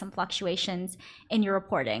notice some fluctuations in your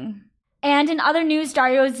reporting. And in other news,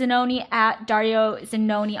 Dario Zanoni at Dario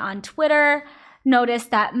Zanoni on Twitter noticed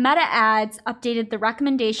that Meta Ads updated the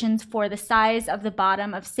recommendations for the size of the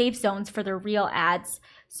bottom of safe zones for their real ads,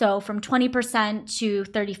 so from 20% to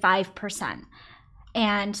 35%.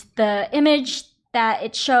 And the image that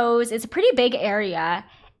it shows is a pretty big area,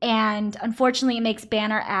 and unfortunately it makes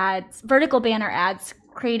vertical banner ads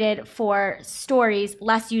created for stories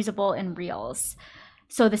less usable in Reels.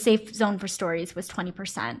 So the safe zone for stories was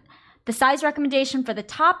 20%. The size recommendation for the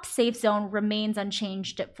top safe zone remains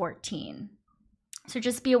unchanged at 14. So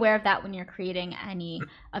just be aware of that when you're creating any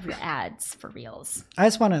of your ads for Reels. I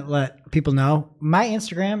just want to let people know, my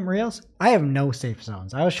Instagram Reels, I have no safe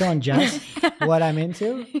zones. I was showing Jess what I'm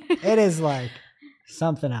into. It is like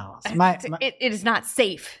something else. It is not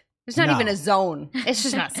safe. There's not even a zone. It's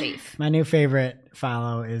just not safe. My new favorite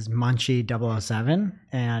follow is Munchie007,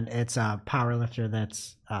 and it's a powerlifter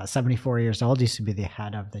that's 74 years old. Used to be the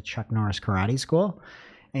head of the Chuck Norris Karate School.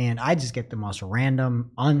 And I just get the most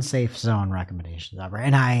random, unsafe zone recommendations ever.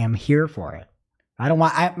 And I am here for it. I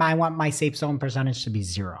want my safe zone percentage to be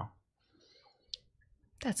 0.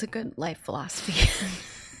 That's a good life philosophy.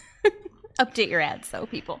 Update your ads, though,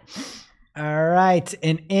 people. All right.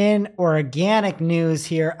 And in organic news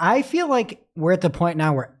here, I feel like we're at the point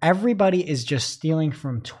now where everybody is just stealing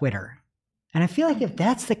from Twitter. And I feel like if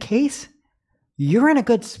that's the case, you're in a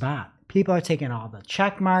good spot. People are taking all the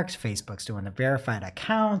check marks. Facebook's doing the verified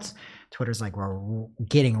accounts. Twitter's like, we're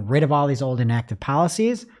getting rid of all these old inactive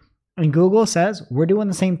policies. And Google says, we're doing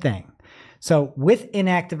the same thing. So with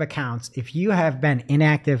inactive accounts, if you have been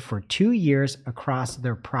inactive for 2 years across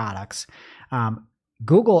their products,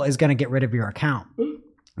 Google is going to get rid of your account.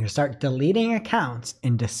 You start deleting accounts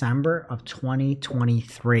in December of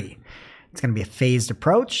 2023. It's going to be a phased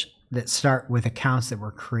approach that start with accounts that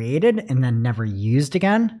were created and then never used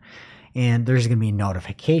again. And there's going to be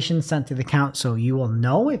notifications sent to the account, so you will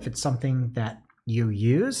know if it's something that you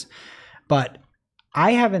use. But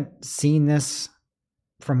I haven't seen this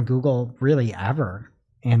from Google really ever.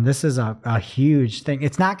 And this is a huge thing.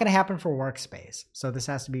 It's not going to happen for Workspace. So this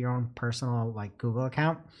has to be your own personal Google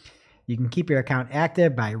account. You can keep your account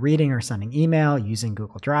active by reading or sending email, using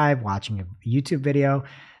Google Drive, watching a YouTube video,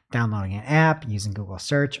 downloading an app, using Google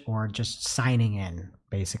Search, or just signing in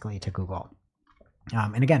basically to Google.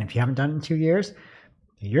 And again, if you haven't done it in 2 years,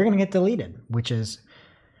 you're going to get deleted, which is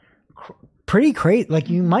pretty crazy.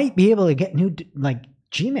 You might be able to get new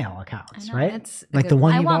Gmail accounts, right? That's the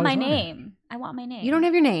one I you've want always my wanted. name. I want my name. You don't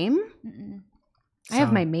have your name? Mm-mm. I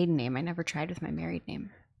have my maiden name. I never tried with my married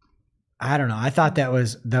name. I don't know. I thought that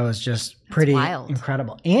was just pretty wild.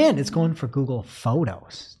 Incredible. And it's going for Google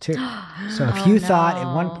Photos too. So if you thought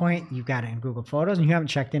at one point you got it in Google Photos and you haven't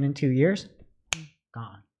checked in 2 years,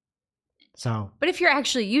 gone. So, but if you're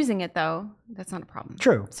actually using it though, that's not a problem.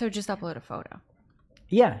 True. So just upload a photo.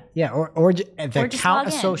 Yeah, or the account log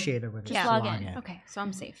in. associated with it. Just log in. Okay, so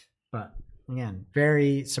I'm safe. But again,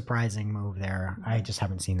 very surprising move there. I just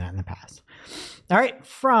haven't seen that in the past. All right,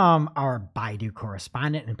 from our Baidu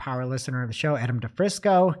correspondent and power listener of the show, Adam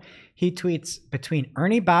DeFrisco, he tweets, between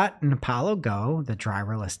ErnieBot and Apollo Go, the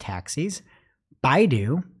driverless taxis,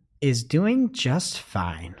 Baidu is doing just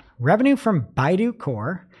fine. Revenue from Baidu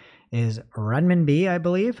Core is renminbi, I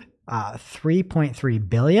believe, 3.3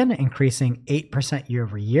 billion, increasing 8% year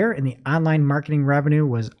over year. And the online marketing revenue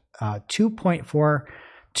was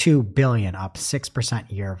 2.42 billion, up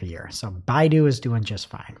 6% year over year. So Baidu is doing just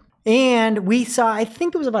fine. And we saw, I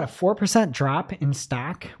think it was about a 4% drop in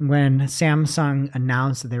stock when Samsung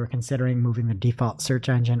announced that they were considering moving the default search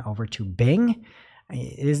engine over to Bing.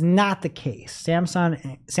 It is not the case.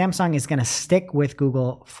 Samsung is going to stick with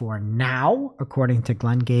Google for now, according to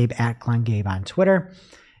Glenn Gabe at Glenn Gabe on Twitter.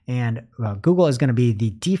 And Google is going to be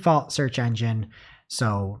the default search engine.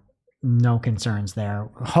 So no concerns there.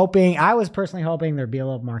 I was personally hoping there'd be a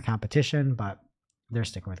little more competition, but they're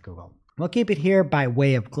sticking with Google. We'll keep it here by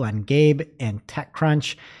way of Glenn Gabe and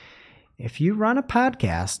TechCrunch. If you run a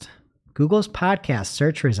podcast, Google's podcast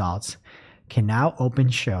search results can now open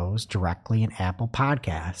shows directly in Apple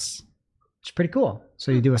Podcasts. It's pretty cool.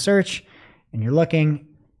 So you do a search and you're looking,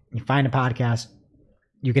 you find a podcast,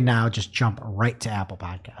 you can now just jump right to Apple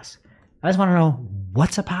Podcasts. I just want to know,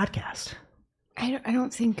 what's a podcast? I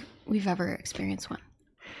don't think we've ever experienced one.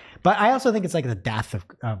 But I also think it's like the death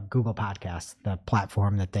of Google Podcasts, the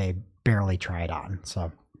platform that they barely tried on.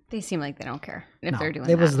 So they seem like they don't care if they're doing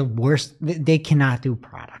that. It was the worst. They cannot do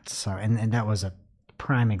products. So and that was a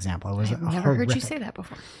prime example. It was I've never heard you say that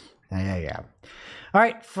before. Yeah. All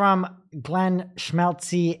right, from Glenn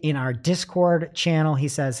Schmeltzy in our Discord channel, he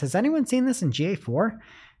says, has anyone seen this in GA4?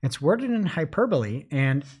 It's worded in hyperbole,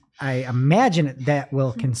 and I imagine that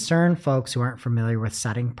will concern folks who aren't familiar with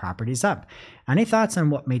setting properties up. Any thoughts on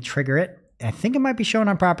what may trigger it? I think it might be shown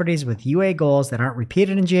on properties with UA goals that aren't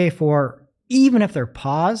repeated in GA4, even if they're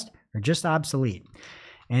paused or just obsolete.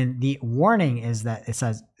 And the warning is that it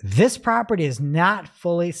says, this property is not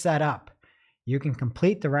fully set up. You can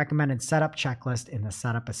complete the recommended setup checklist in the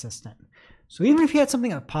setup assistant. So even if you had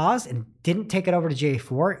something that paused and didn't take it over to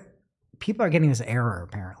GA4, people are getting this error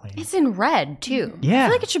apparently. It's in red too. Yeah. I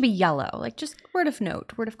feel like it should be yellow, like just word of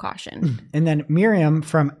note, word of caution. And then Miriam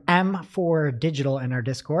from M4 Digital in our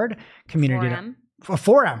Discord community.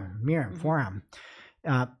 4M. Miriam, 4M.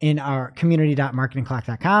 In our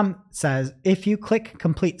community.marketingclock.com says, if you click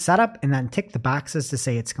complete setup and then tick the boxes to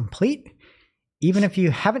say it's complete, even if you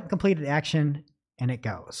haven't completed action, and it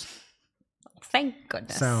goes. Thank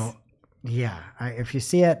goodness. So yeah, if you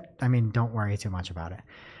see it, I mean, don't worry too much about it.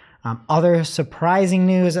 Other surprising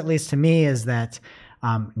news, at least to me, is that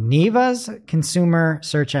Neva's consumer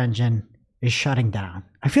search engine is shutting down.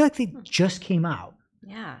 I feel like they just came out.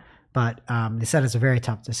 Yeah. But they said it's a very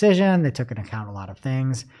tough decision. They took into account a lot of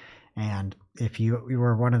things. And if you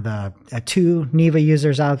were one of the 2 Neva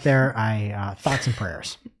users out there, I thoughts and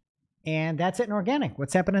prayers. And that's it in organic.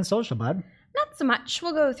 What's happening in social, bud? Not so much.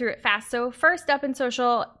 We'll go through it fast. So first up in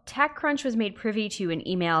social, TechCrunch was made privy to an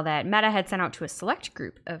email that Meta had sent out to a select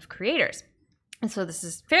group of creators. And so this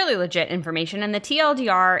is fairly legit information. And the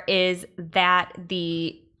TLDR is that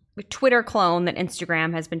the Twitter clone that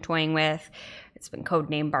Instagram has been toying with, it's been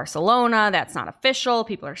codenamed Barcelona. That's not official.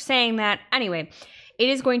 People are saying that. Anyway, it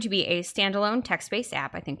is going to be a standalone text-based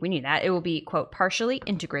app. I think we need that. It will be, quote, partially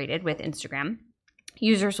integrated with Instagram.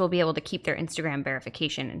 Users will be able to keep their Instagram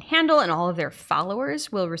verification and handle, and all of their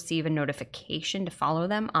followers will receive a notification to follow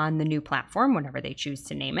them on the new platform, whatever they choose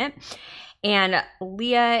to name it. And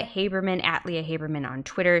Leah Haberman, at Leah Haberman on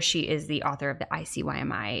Twitter, she is the author of the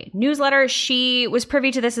ICYMI newsletter. She was privy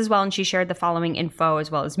to this as well, and she shared the following info as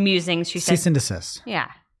well as musings. She said, cease and desist. Yeah.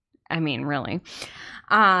 I mean, really.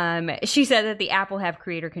 She said that the app will have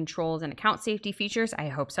creator controls and account safety features. I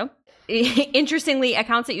hope so. Interestingly,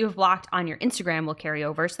 accounts that you have blocked on your Instagram will carry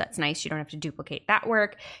over, so that's nice. You don't have to duplicate that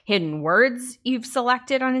work. Hidden words you've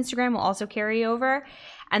selected on Instagram will also carry over.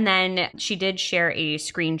 And then she did share a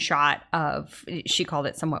screenshot of, she called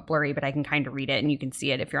it somewhat blurry, but I can kind of read it and you can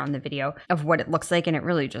see it if you're on the video, of what it looks like. And it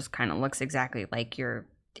really just kind of looks exactly like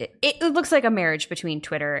it looks like a marriage between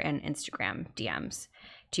Twitter and Instagram DMs,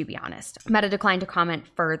 to be honest. Meta declined to comment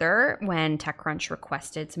further when TechCrunch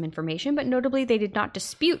requested some information, but notably they did not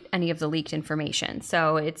dispute any of the leaked information.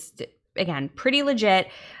 So it's, again, pretty legit.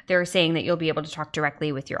 They're saying that you'll be able to talk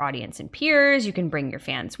directly with your audience and peers. You can bring your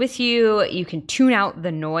fans with you. You can tune out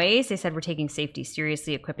the noise. They said, we're taking safety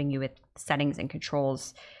seriously, equipping you with settings and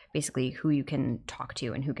controls basically who you can talk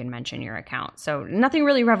to and who can mention your account. So nothing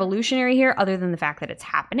really revolutionary here other than the fact that it's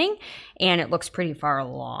happening and it looks pretty far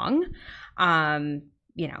along.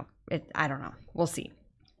 You know, I don't know. We'll see.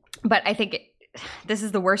 But I think this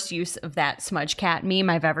is the worst use of that smudge cat meme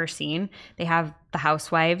I've ever seen. They have the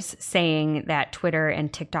housewives saying that Twitter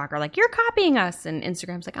and TikTok are like, you're copying us. And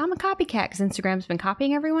Instagram's like, I'm a copycat because Instagram's been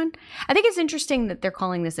copying everyone. I think it's interesting that they're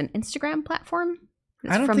calling this an Instagram platform.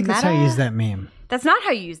 I don't think that's how you use that meme. That's not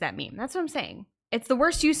how you use that meme. That's what I'm saying. It's the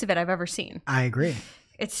worst use of it I've ever seen. I agree.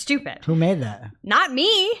 It's stupid. Who made that? Not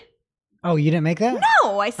me. Oh, you didn't make that?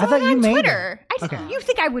 No, I saw it on Twitter. Okay. You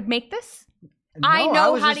think I would make this? No, I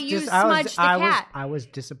know how to use smudge the cat. I was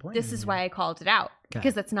disappointed. This is why I called it out.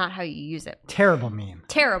 Because that's not how you use it. Terrible meme.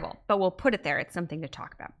 Terrible. But we'll put it there. It's something to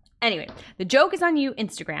talk about. Anyway, the joke is on you,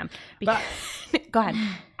 Instagram. Go ahead.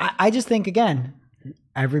 I just think, again,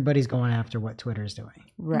 everybody's going after what Twitter's doing.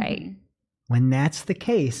 Right. Mm-hmm. When that's the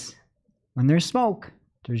case, when there's smoke,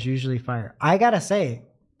 there's usually fire. I got to say,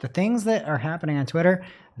 the things that are happening on Twitter,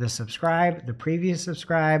 the subscribe, the previous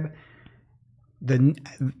subscribe,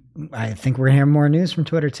 I think we're hearing more news from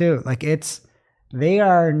Twitter too. Like they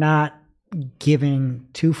are not giving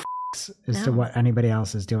two fucks as to what anybody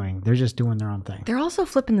else is doing. They're just doing their own thing. They're also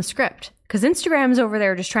flipping the script because Instagram's over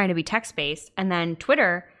there just trying to be text-based. And then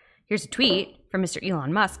Twitter, here's a tweet from Mr.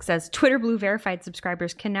 Elon Musk, says Twitter Blue verified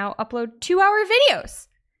subscribers can now upload 2-hour videos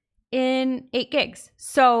in 8 gigs.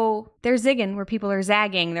 So they're zigging where people are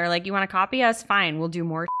zagging. They're like, you want to copy us? Fine. We'll do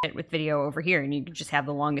more shit with video over here. And you can just have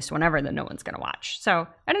the longest one ever that no one's going to watch. So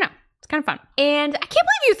I don't know. It's kind of fun. And I can't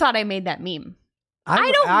believe you thought I made that meme.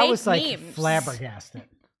 I was like memes. flabbergasted.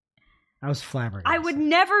 I was flabbergasted. I would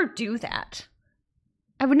never do that.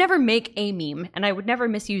 I would never make a meme and I would never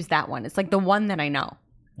misuse that one. It's like the one that I know.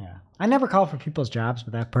 Yeah. I never call for people's jobs,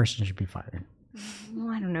 but that person should be fired.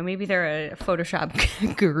 Well, I don't know. Maybe they're a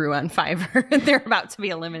Photoshop guru on Fiverr. They're about to be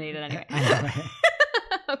eliminated anyway.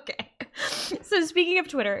 Okay. So speaking of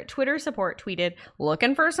Twitter, Twitter support tweeted,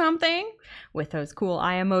 looking for something? With those cool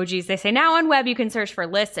eye emojis. They say, now on web, you can search for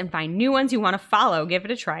lists and find new ones you want to follow. Give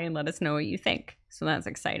it a try and let us know what you think. So that's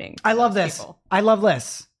exciting. I love this. People. I love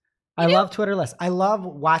lists. I love Twitter lists. I love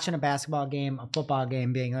watching a basketball game, a football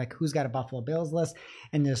game, being like, who's got a Buffalo Bills list?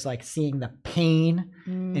 And just like seeing the pain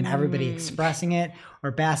in everybody expressing it, or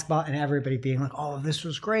basketball and everybody being like, oh, this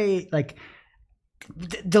was great. Like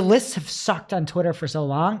the lists have sucked on Twitter for so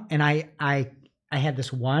long. And I had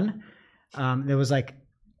this one that was like,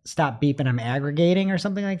 stop beeping, I'm aggregating or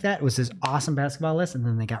something like that. It was this awesome basketball list. And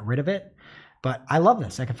then they got rid of it. But I love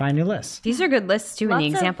this. I can find new lists. These are good lists too in the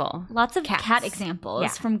example. Lots of cat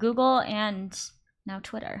examples from Google and now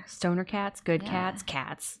Twitter. Stoner cats, good cats,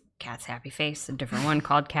 Cat's happy face, a different one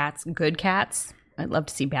called cats, good cats. I'd love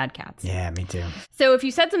to see bad cats. Yeah, me too. So if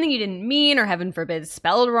you said something you didn't mean or heaven forbid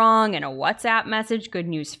spelled wrong in a WhatsApp message, good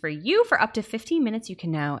news for you. For up to 15 minutes, you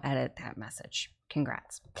can now edit that message.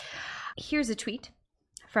 Congrats. Here's a tweet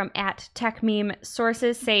from @TechMeme.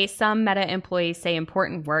 Sources say some Meta employees say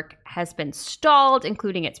important work has been stalled,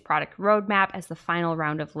 including its product roadmap, as the final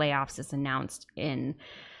round of layoffs is announced in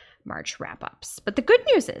March wrap-ups. But the good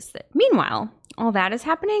news is that, meanwhile, all that is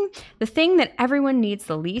happening, the thing that everyone needs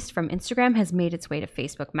the least from Instagram has made its way to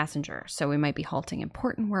Facebook Messenger. So we might be halting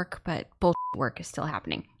important work, but bullshit work is still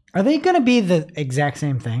happening. Are they going to be the exact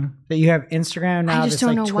same thing? That you have Instagram now that's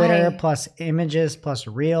like Twitter plus images plus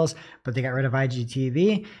Reels, but they got rid of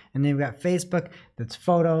IGTV. And then you've got Facebook that's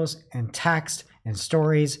photos and text and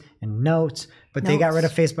stories and notes, but they got rid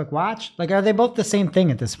of Facebook Watch. Like, are they both the same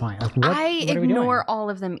thing at this point? Like, I ignore all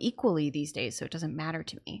of them equally these days, so it doesn't matter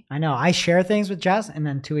to me. I know. I share things with Jess, and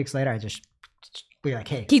then 2 weeks later, I just be like,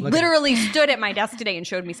 hey. He literally stood at my desk today and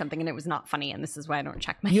showed me something, and it was not funny, and this is why I don't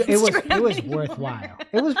check my Instagram. It was worthwhile.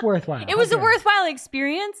 It was worthwhile. It was a worthwhile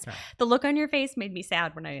experience. Right. The look on your face made me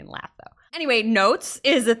sad when I didn't laugh, though. Anyway, notes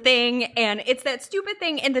is a thing, and it's that stupid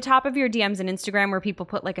thing in the top of your DMs in Instagram where people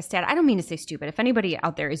put like a stat. I don't mean to say stupid. If anybody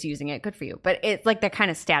out there is using it, good for you. But it's like that kind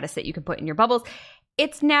of status that you can put in your bubbles.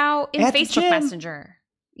 It's now in Facebook Messenger.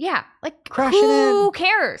 Yeah. Like, who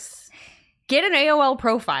cares? Get an AOL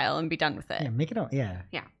profile and be done with it. Yeah, make it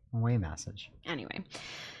a away message. Anyway,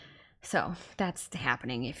 so that's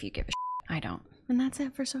happening if you give a shit. I don't. And that's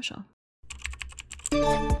it for social.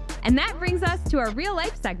 And that brings us to our real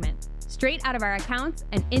life segment. Straight out of our accounts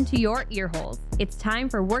and into your ear holes. It's time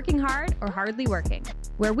for Working Hard or Hardly Working,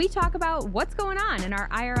 where we talk about what's going on in our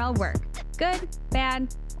IRL work. Good,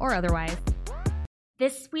 bad, or otherwise.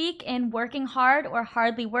 This week in Working Hard or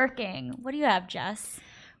Hardly Working, what do you have, Jess?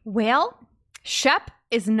 Well, Shep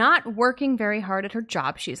is not working very hard at her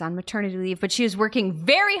job. She's on maternity leave, but she is working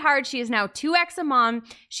very hard. She is now 2x a mom.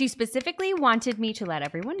 She specifically wanted me to let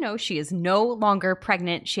everyone know she is no longer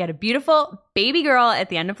pregnant. She had a beautiful baby girl at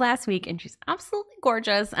the end of last week, and she's absolutely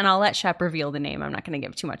gorgeous. And I'll let Shep reveal the name. I'm not going to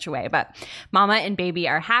give too much away, but mama and baby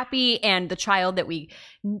are happy. And the child that we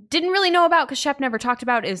didn't really know about because Shep never talked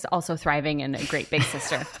about is also thriving and a great big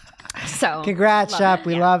sister. So congrats, Shep.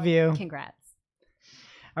 We love you. Congrats.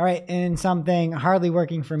 All right. And something hardly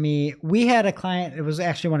working for me. We had a client, it was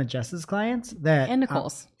actually one of Jess's clients that And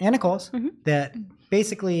Nicole's. That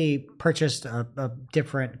basically purchased a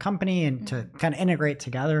different company and to kind of integrate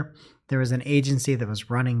together. There was an agency that was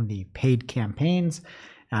running the paid campaigns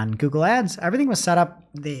on Google Ads. Everything was set up.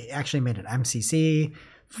 They actually made an MCC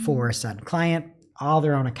for said client, all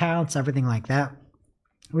their own accounts, everything like that.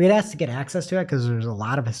 We had asked to get access to it because there's a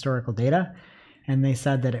lot of historical data. And they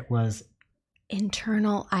said that it was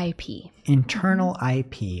internal IP, and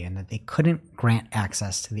that they couldn't grant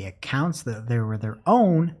access to the accounts that they were their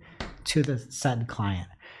own to the said client.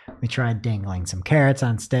 We tried dangling some carrots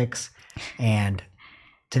on sticks and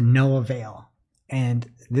to no avail. And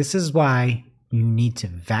this is why you need to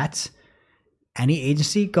vet any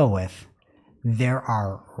agency you go with. There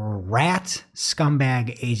are rat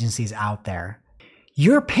scumbag agencies out there.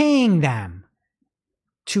 You're paying them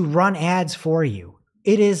to run ads for you.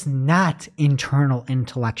 It is not internal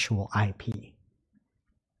intellectual IP.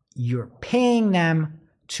 You're paying them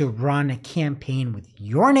to run a campaign with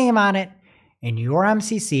your name on it and your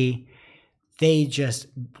MCC. They just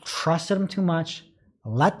trusted them too much,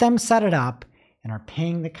 let them set it up, and are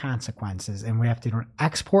paying the consequences. And we have to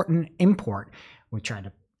export and import.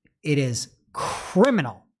 It is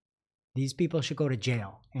criminal. These people should go to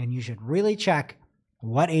jail. And you should really check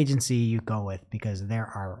what agency you go with because there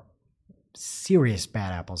are serious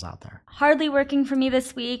bad apples out there. Hardly working for me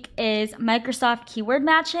this week is Microsoft keyword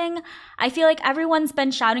matching. I feel like everyone's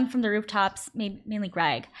been shouting from the rooftops, mainly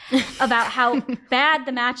Greg, about how bad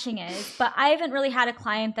the matching is, but I haven't really had a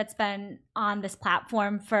client that's been on this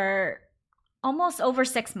platform for almost over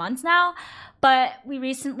 6 months now. But we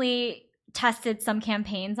recently tested some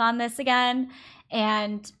campaigns on this again,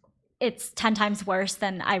 and it's 10 times worse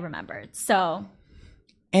than I remembered. So...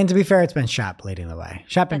 And to be fair, it's been Shep leading the way.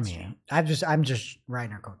 Shep and me. I'm just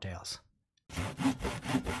riding our coattails.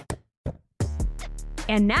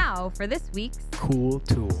 And now for this week's Cool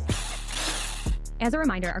Tool. As a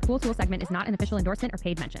reminder, our Cool Tool segment is not an official endorsement or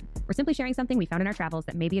paid mention. We're simply sharing something we found in our travels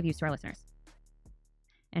that may be of use to our listeners.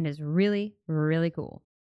 And is really, really cool.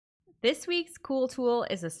 This week's Cool Tool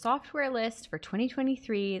is a software list for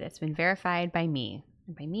 2023 that's been verified by me.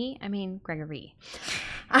 And by me, I mean Gregory.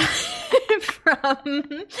 From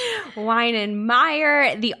Wine and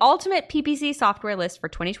Meyer, the ultimate PPC software list for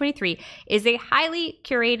 2023 is a highly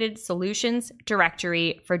curated solutions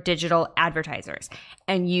directory for digital advertisers.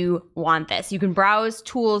 And you want this. You can browse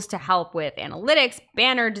tools to help with analytics,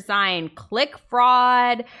 banner design, click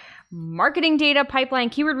fraud, marketing data pipeline,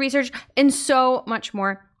 keyword research, and so much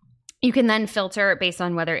more. You can then filter based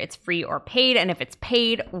on whether it's free or paid. And if it's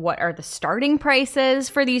paid, what are the starting prices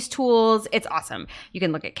for these tools? It's awesome. You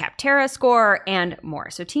can look at Capterra score and more.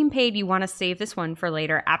 So team paid, you want to save this one for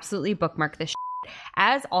later. Absolutely bookmark this shit.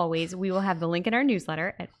 As always, we will have the link in our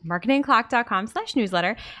newsletter at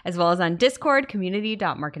marketingclock.com/newsletter, as well as on Discord,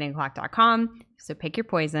 community.marketingclock.com. So pick your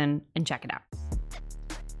poison and check it out.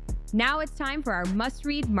 Now it's time for our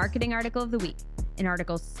must-read marketing article of the week. An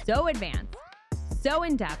article so advanced, so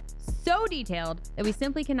in-depth, so detailed that we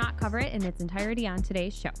simply cannot cover it in its entirety on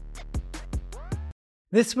today's show.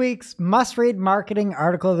 This week's must-read marketing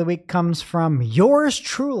article of the week comes from yours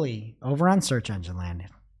truly over on Search Engine Land.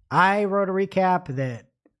 I wrote a recap that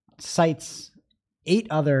cites 8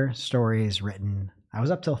 other stories written. I was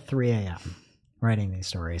up till 3 a.m. writing these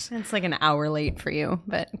stories. It's like an hour late for you,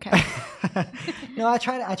 but okay. No, I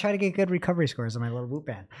try to get good recovery scores on my little Whoop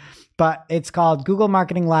band. But it's called Google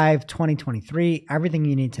Marketing Live 2023. Everything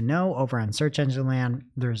you need to know over on Search Engine Land.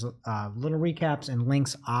 There's little recaps and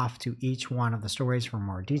links off to each one of the stories for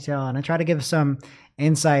more detail. And I try to give some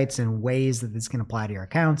insights and ways that this can apply to your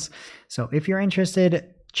accounts. So if you're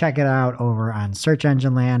interested, check it out over on Search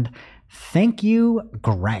Engine Land. Thank you,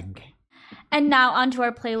 Greg. And now onto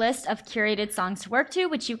our playlist of curated songs to work to,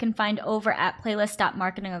 which you can find over at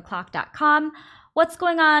playlist.marketingoclock.com. What's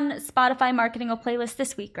going on Spotify Marketing O Playlist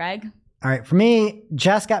this week, Greg? All right, for me,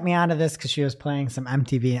 Jess got me onto this because she was playing some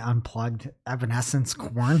MTV Unplugged Evanescence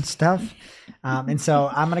Corn stuff. And so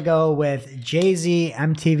I'm going to go with Jay-Z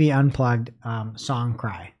MTV Unplugged Song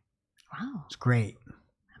Cry. Wow. It's great.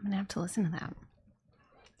 I'm going to have to listen to that.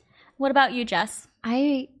 What about you, Jess?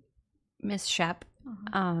 I miss Shep.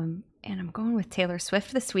 And I'm going with Taylor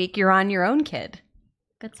Swift this week. You're on your own, kid.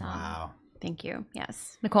 Good song. Wow. Thank you.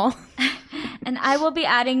 Yes. Nicole? And I will be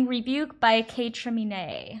adding Rebuke by Kate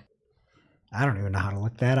Tremine. I don't even know how to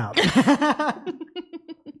look that up.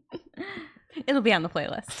 It'll be on the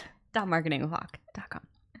playlist. .marketingo'clock.com.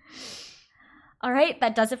 All right,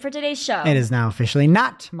 that does it for today's show. It is now officially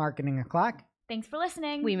not Marketing O'Clock. Thanks for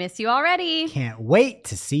listening. We miss you already. Can't wait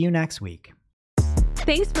to see you next week.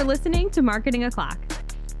 Thanks for listening to Marketing O'Clock.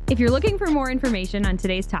 If you're looking for more information on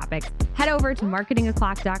today's topics, head over to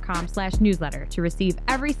marketingoclock.com/newsletter to receive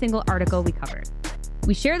every single article we covered.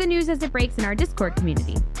 We share the news as it breaks in our Discord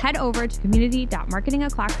community. Head over to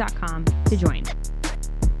community.marketingoclock.com to join.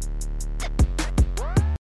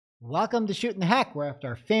 Welcome to Shooting the Heck, where after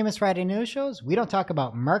our famous Friday news shows, we don't talk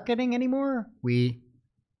about marketing anymore. We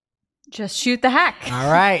just shoot the heck.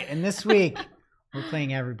 All right. And this week, we're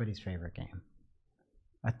playing everybody's favorite game.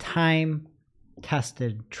 A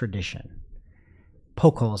time-tested tradition.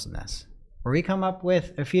 Poke holes in this. Where we come up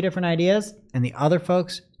with a few different ideas, and the other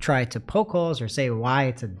folks try to poke holes or say why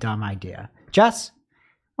it's a dumb idea. Jess,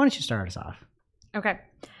 why don't you start us off? Okay.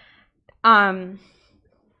 I'm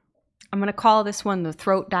going to call this one the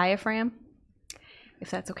throat diaphragm,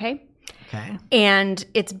 if that's okay. Okay. And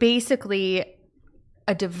it's basically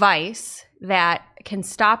a device that can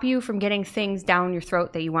stop you from getting things down your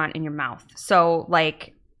throat that you want in your mouth. So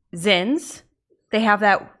like Zins, they have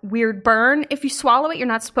that weird burn. If you swallow it, you're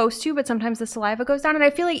not supposed to, but sometimes the saliva goes down. And I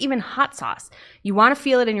feel like even hot sauce, you want to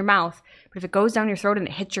feel it in your mouth, but if it goes down your throat and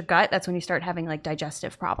it hits your gut, that's when you start having like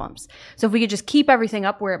digestive problems. So if we could just keep everything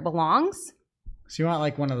up where it belongs. So you want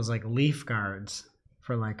like one of those like leaf guards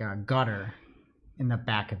for like a gutter in the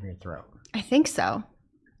back of your throat. I think so.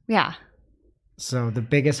 Yeah. So the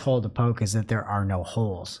biggest hole to poke is that there are no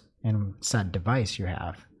holes in said device you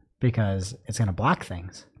have because it's going to block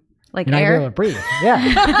things. Like you're not air? able to breathe.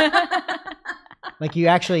 Yeah. Like you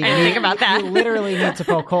actually I didn't think about that. You literally need to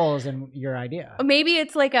poke holes in your idea. Maybe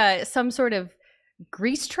it's like some sort of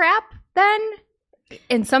grease trap then?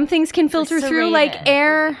 And some things can filter through like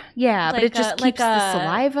air. Yeah, but it just keeps the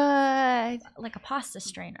saliva. Like a pasta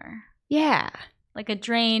strainer. Yeah. Like a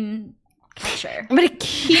drain catcher. But it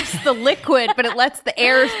keeps the liquid, but it lets the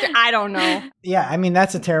air I don't know. Yeah, I mean,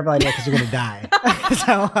 that's a terrible idea because you're going to die.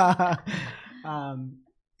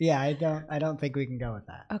 Yeah, I don't think we can go with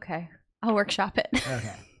that. Okay. I'll workshop it.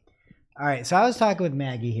 Okay. All right. So I was talking with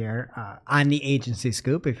Maggie here on the Agency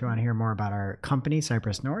Scoop, if you want to hear more about our company,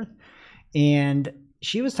 Cypress North. And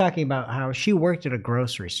she was talking about how she worked at a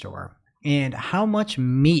grocery store and how much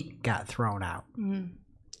meat got thrown out. Mm.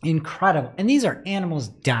 Incredible. And these are animals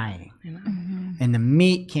dying. Mm-hmm. And the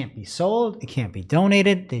meat can't be sold. It can't be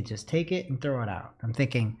donated. They just take it and throw it out. I'm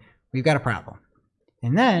thinking, we've got a problem.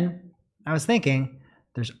 And then I was thinking,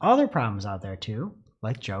 there's other problems out there too,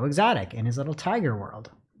 like Joe Exotic in his little tiger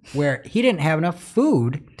world, where he didn't have enough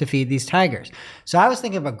food to feed these tigers. So I was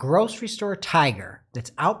thinking of a grocery store tiger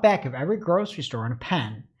that's out back of every grocery store in a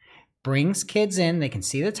pen, brings kids in, they can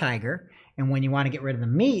see the tiger, and when you want to get rid of the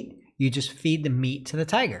meat, you just feed the meat to the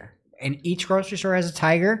tiger. And each grocery store has a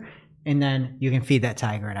tiger, and then you can feed that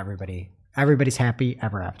tiger and everybody's happy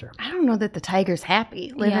ever after. I don't know that the tiger's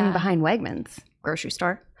happy living behind Wegmans grocery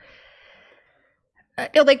store.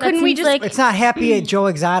 Like, couldn't we just like it's not happy at Joe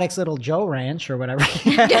Exotic's little Joe Ranch or whatever.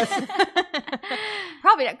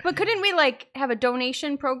 Probably not. But couldn't we like have a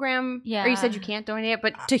donation program? Yeah. Or you said you can't donate it,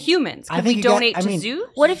 but to humans. I Could think we you got- donate I to mean, zoos?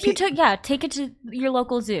 What if you take it to your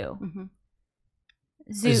local zoo? Mm-hmm.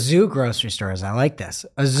 A zoo grocery stores. I like this.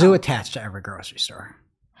 A zoo attached to every grocery store.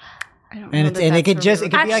 I don't And know it could be Actually,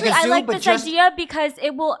 like a zoo, I like but this just idea because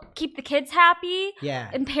it will keep the kids happy. Yeah.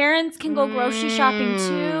 And parents can go grocery shopping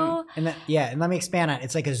too. And and let me expand on it.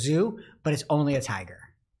 It's like a zoo, but it's only a tiger.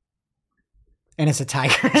 And it's a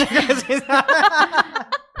tiger.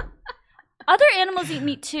 Other animals eat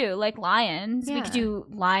meat too, like lions. Yeah. We could do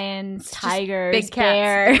lions, Just tigers, big cats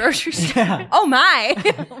bears. in the grocery store. Yeah. Oh my.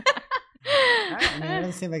 I mean, it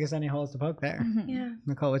doesn't seem like there's any holes to poke there. Yeah.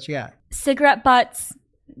 Nicole, what you got? Cigarette butts,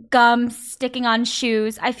 gum sticking on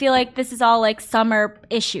shoes. I feel like this is all like summer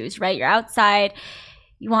issues, right? You're outside.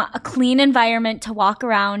 You want a clean environment to walk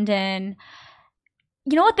around in.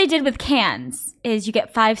 You know what they did with cans is you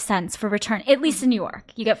get 5 cents for return, at least in New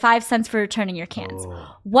York. You get 5 cents for returning your cans.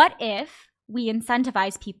 Oh. What if we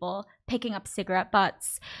incentivize people picking up cigarette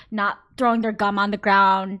butts, not throwing their gum on the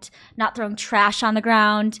ground, not throwing trash on the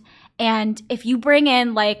ground? And if you bring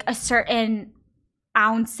in like a certain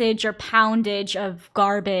ounceage or poundage of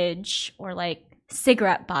garbage or like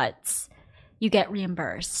cigarette butts, you get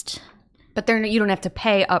reimbursed. But you don't have to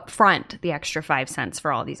pay up front the extra 5 cents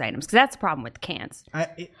for all these items, because that's the problem with cans.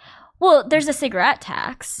 Well, there's a cigarette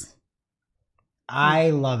tax. I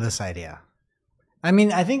love this idea. I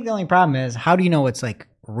mean, I think the only problem is, how do you know it's like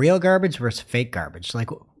real garbage versus fake garbage? Like,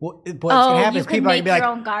 what's gonna happen is people are gonna be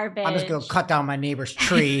like, garbage. I'm just gonna cut down my neighbor's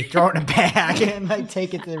tree, throw it in a bag, and like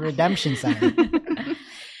take it to the redemption center.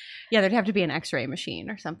 Yeah, there'd have to be an X-ray machine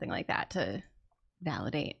or something like that to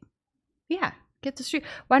validate. Yeah, get the street.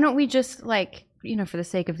 Why don't we just like, for the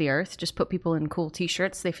sake of the earth, just put people in cool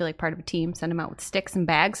T-shirts? They feel like part of a team. Send them out with sticks and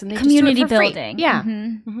bags, and they community just do it for building. Free. Yeah.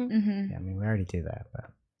 Yeah, I mean, we already do that,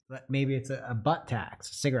 but maybe it's a butt tax,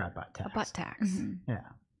 a cigarette butt tax. A butt tax. Yeah.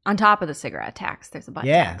 On top of the cigarette tax, there's a butt tax.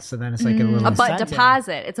 Yeah, so then it's like a little a butt incentive.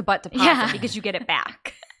 deposit. It's a butt deposit because you get it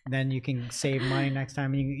back. Then you can save money next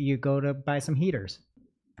time you go to buy some heaters.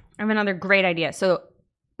 I have another great idea. So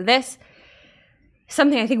this,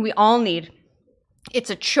 something I think we all need.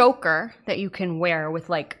 It's a choker that you can wear with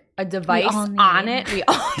like a device on it. We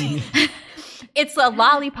all need. It's a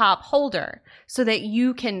lollipop holder so that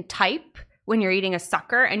you can type when you're eating a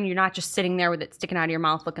sucker and you're not just sitting there with it sticking out of your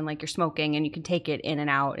mouth looking like you're smoking, and you can take it in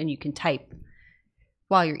and out and you can type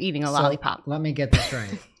while you're eating a lollipop. Let me get this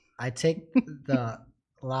right. I take the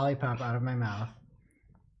lollipop out of my mouth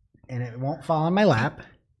and it won't fall on my lap,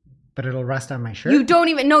 but it'll rest on my shirt. You don't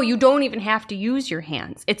even have to use your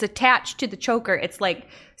hands. It's attached to the choker. It's like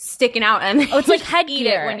sticking out, and it's like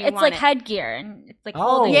headgear. It's like headgear, and it's like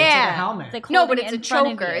holding it. It's like a helmet. It's like no, but holding it's a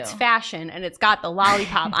choker. It's fashion, and it's got the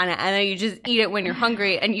lollipop on it, and then you just eat it when you're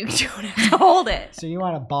hungry, and you don't have to hold it. So you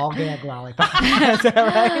want a ball gag lollipop? Is that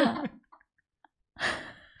right?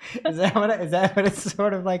 Is that what it's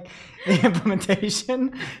sort of like, the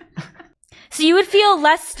implementation? So you would feel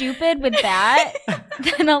less stupid with that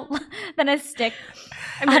than a stick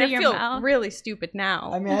out of your feel mouth? Really stupid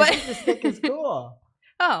now. I mean, I think the stick is cool.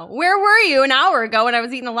 Oh, where were you an hour ago when I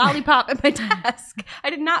was eating a lollipop at my desk? I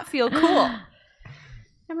did not feel cool.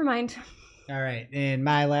 Never mind. All right, and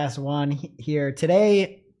my last one here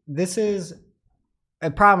today. This is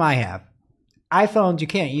a problem I have. iPhones, you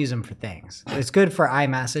can't use them for things. It's good for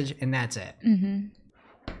iMessage, and that's it. Mm-hmm.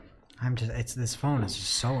 This phone is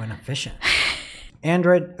just so inefficient.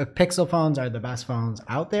 Android Pixel phones are the best phones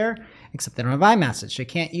out there, except they don't have iMessage. So you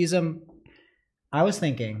can't use them. I was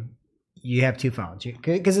thinking you have two phones.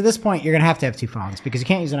 Because at this point, you're going to have two phones because you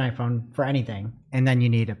can't use an iPhone for anything, and then you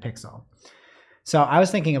need a Pixel. So I was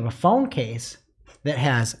thinking of a phone case that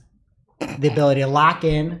has the ability to lock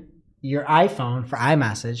in your iPhone for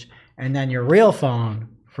iMessage and then your real phone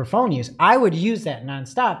for phone use. I would use that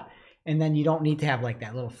nonstop. And then you don't need to have like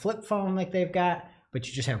that little flip phone like they've got, but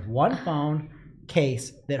you just have one phone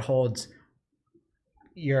case that holds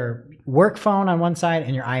your work phone on one side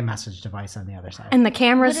and your iMessage device on the other side. And the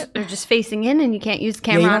cameras are just facing in, and you can't use the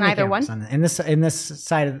camera on either one? In this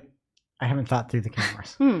side, I haven't thought through the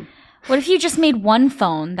cameras. What if you just made one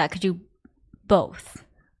phone that could do both?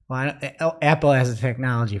 Well, Apple has the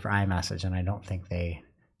technology for iMessage, and I don't think they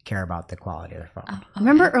care about the quality of their phone. Oh, okay.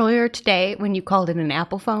 Remember earlier today when you called it an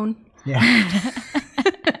Apple phone? Yeah.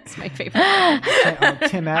 It's my favorite.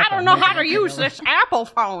 Tim Apple, I don't know how to use this Apple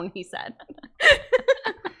phone, he said.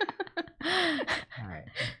 All right.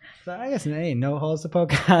 So I guess no holes to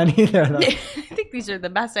poke on either of those. I think these are the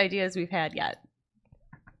best ideas we've had yet.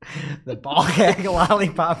 The ball gag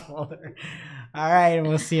lollipop holder. All right, and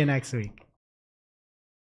we'll see you next week.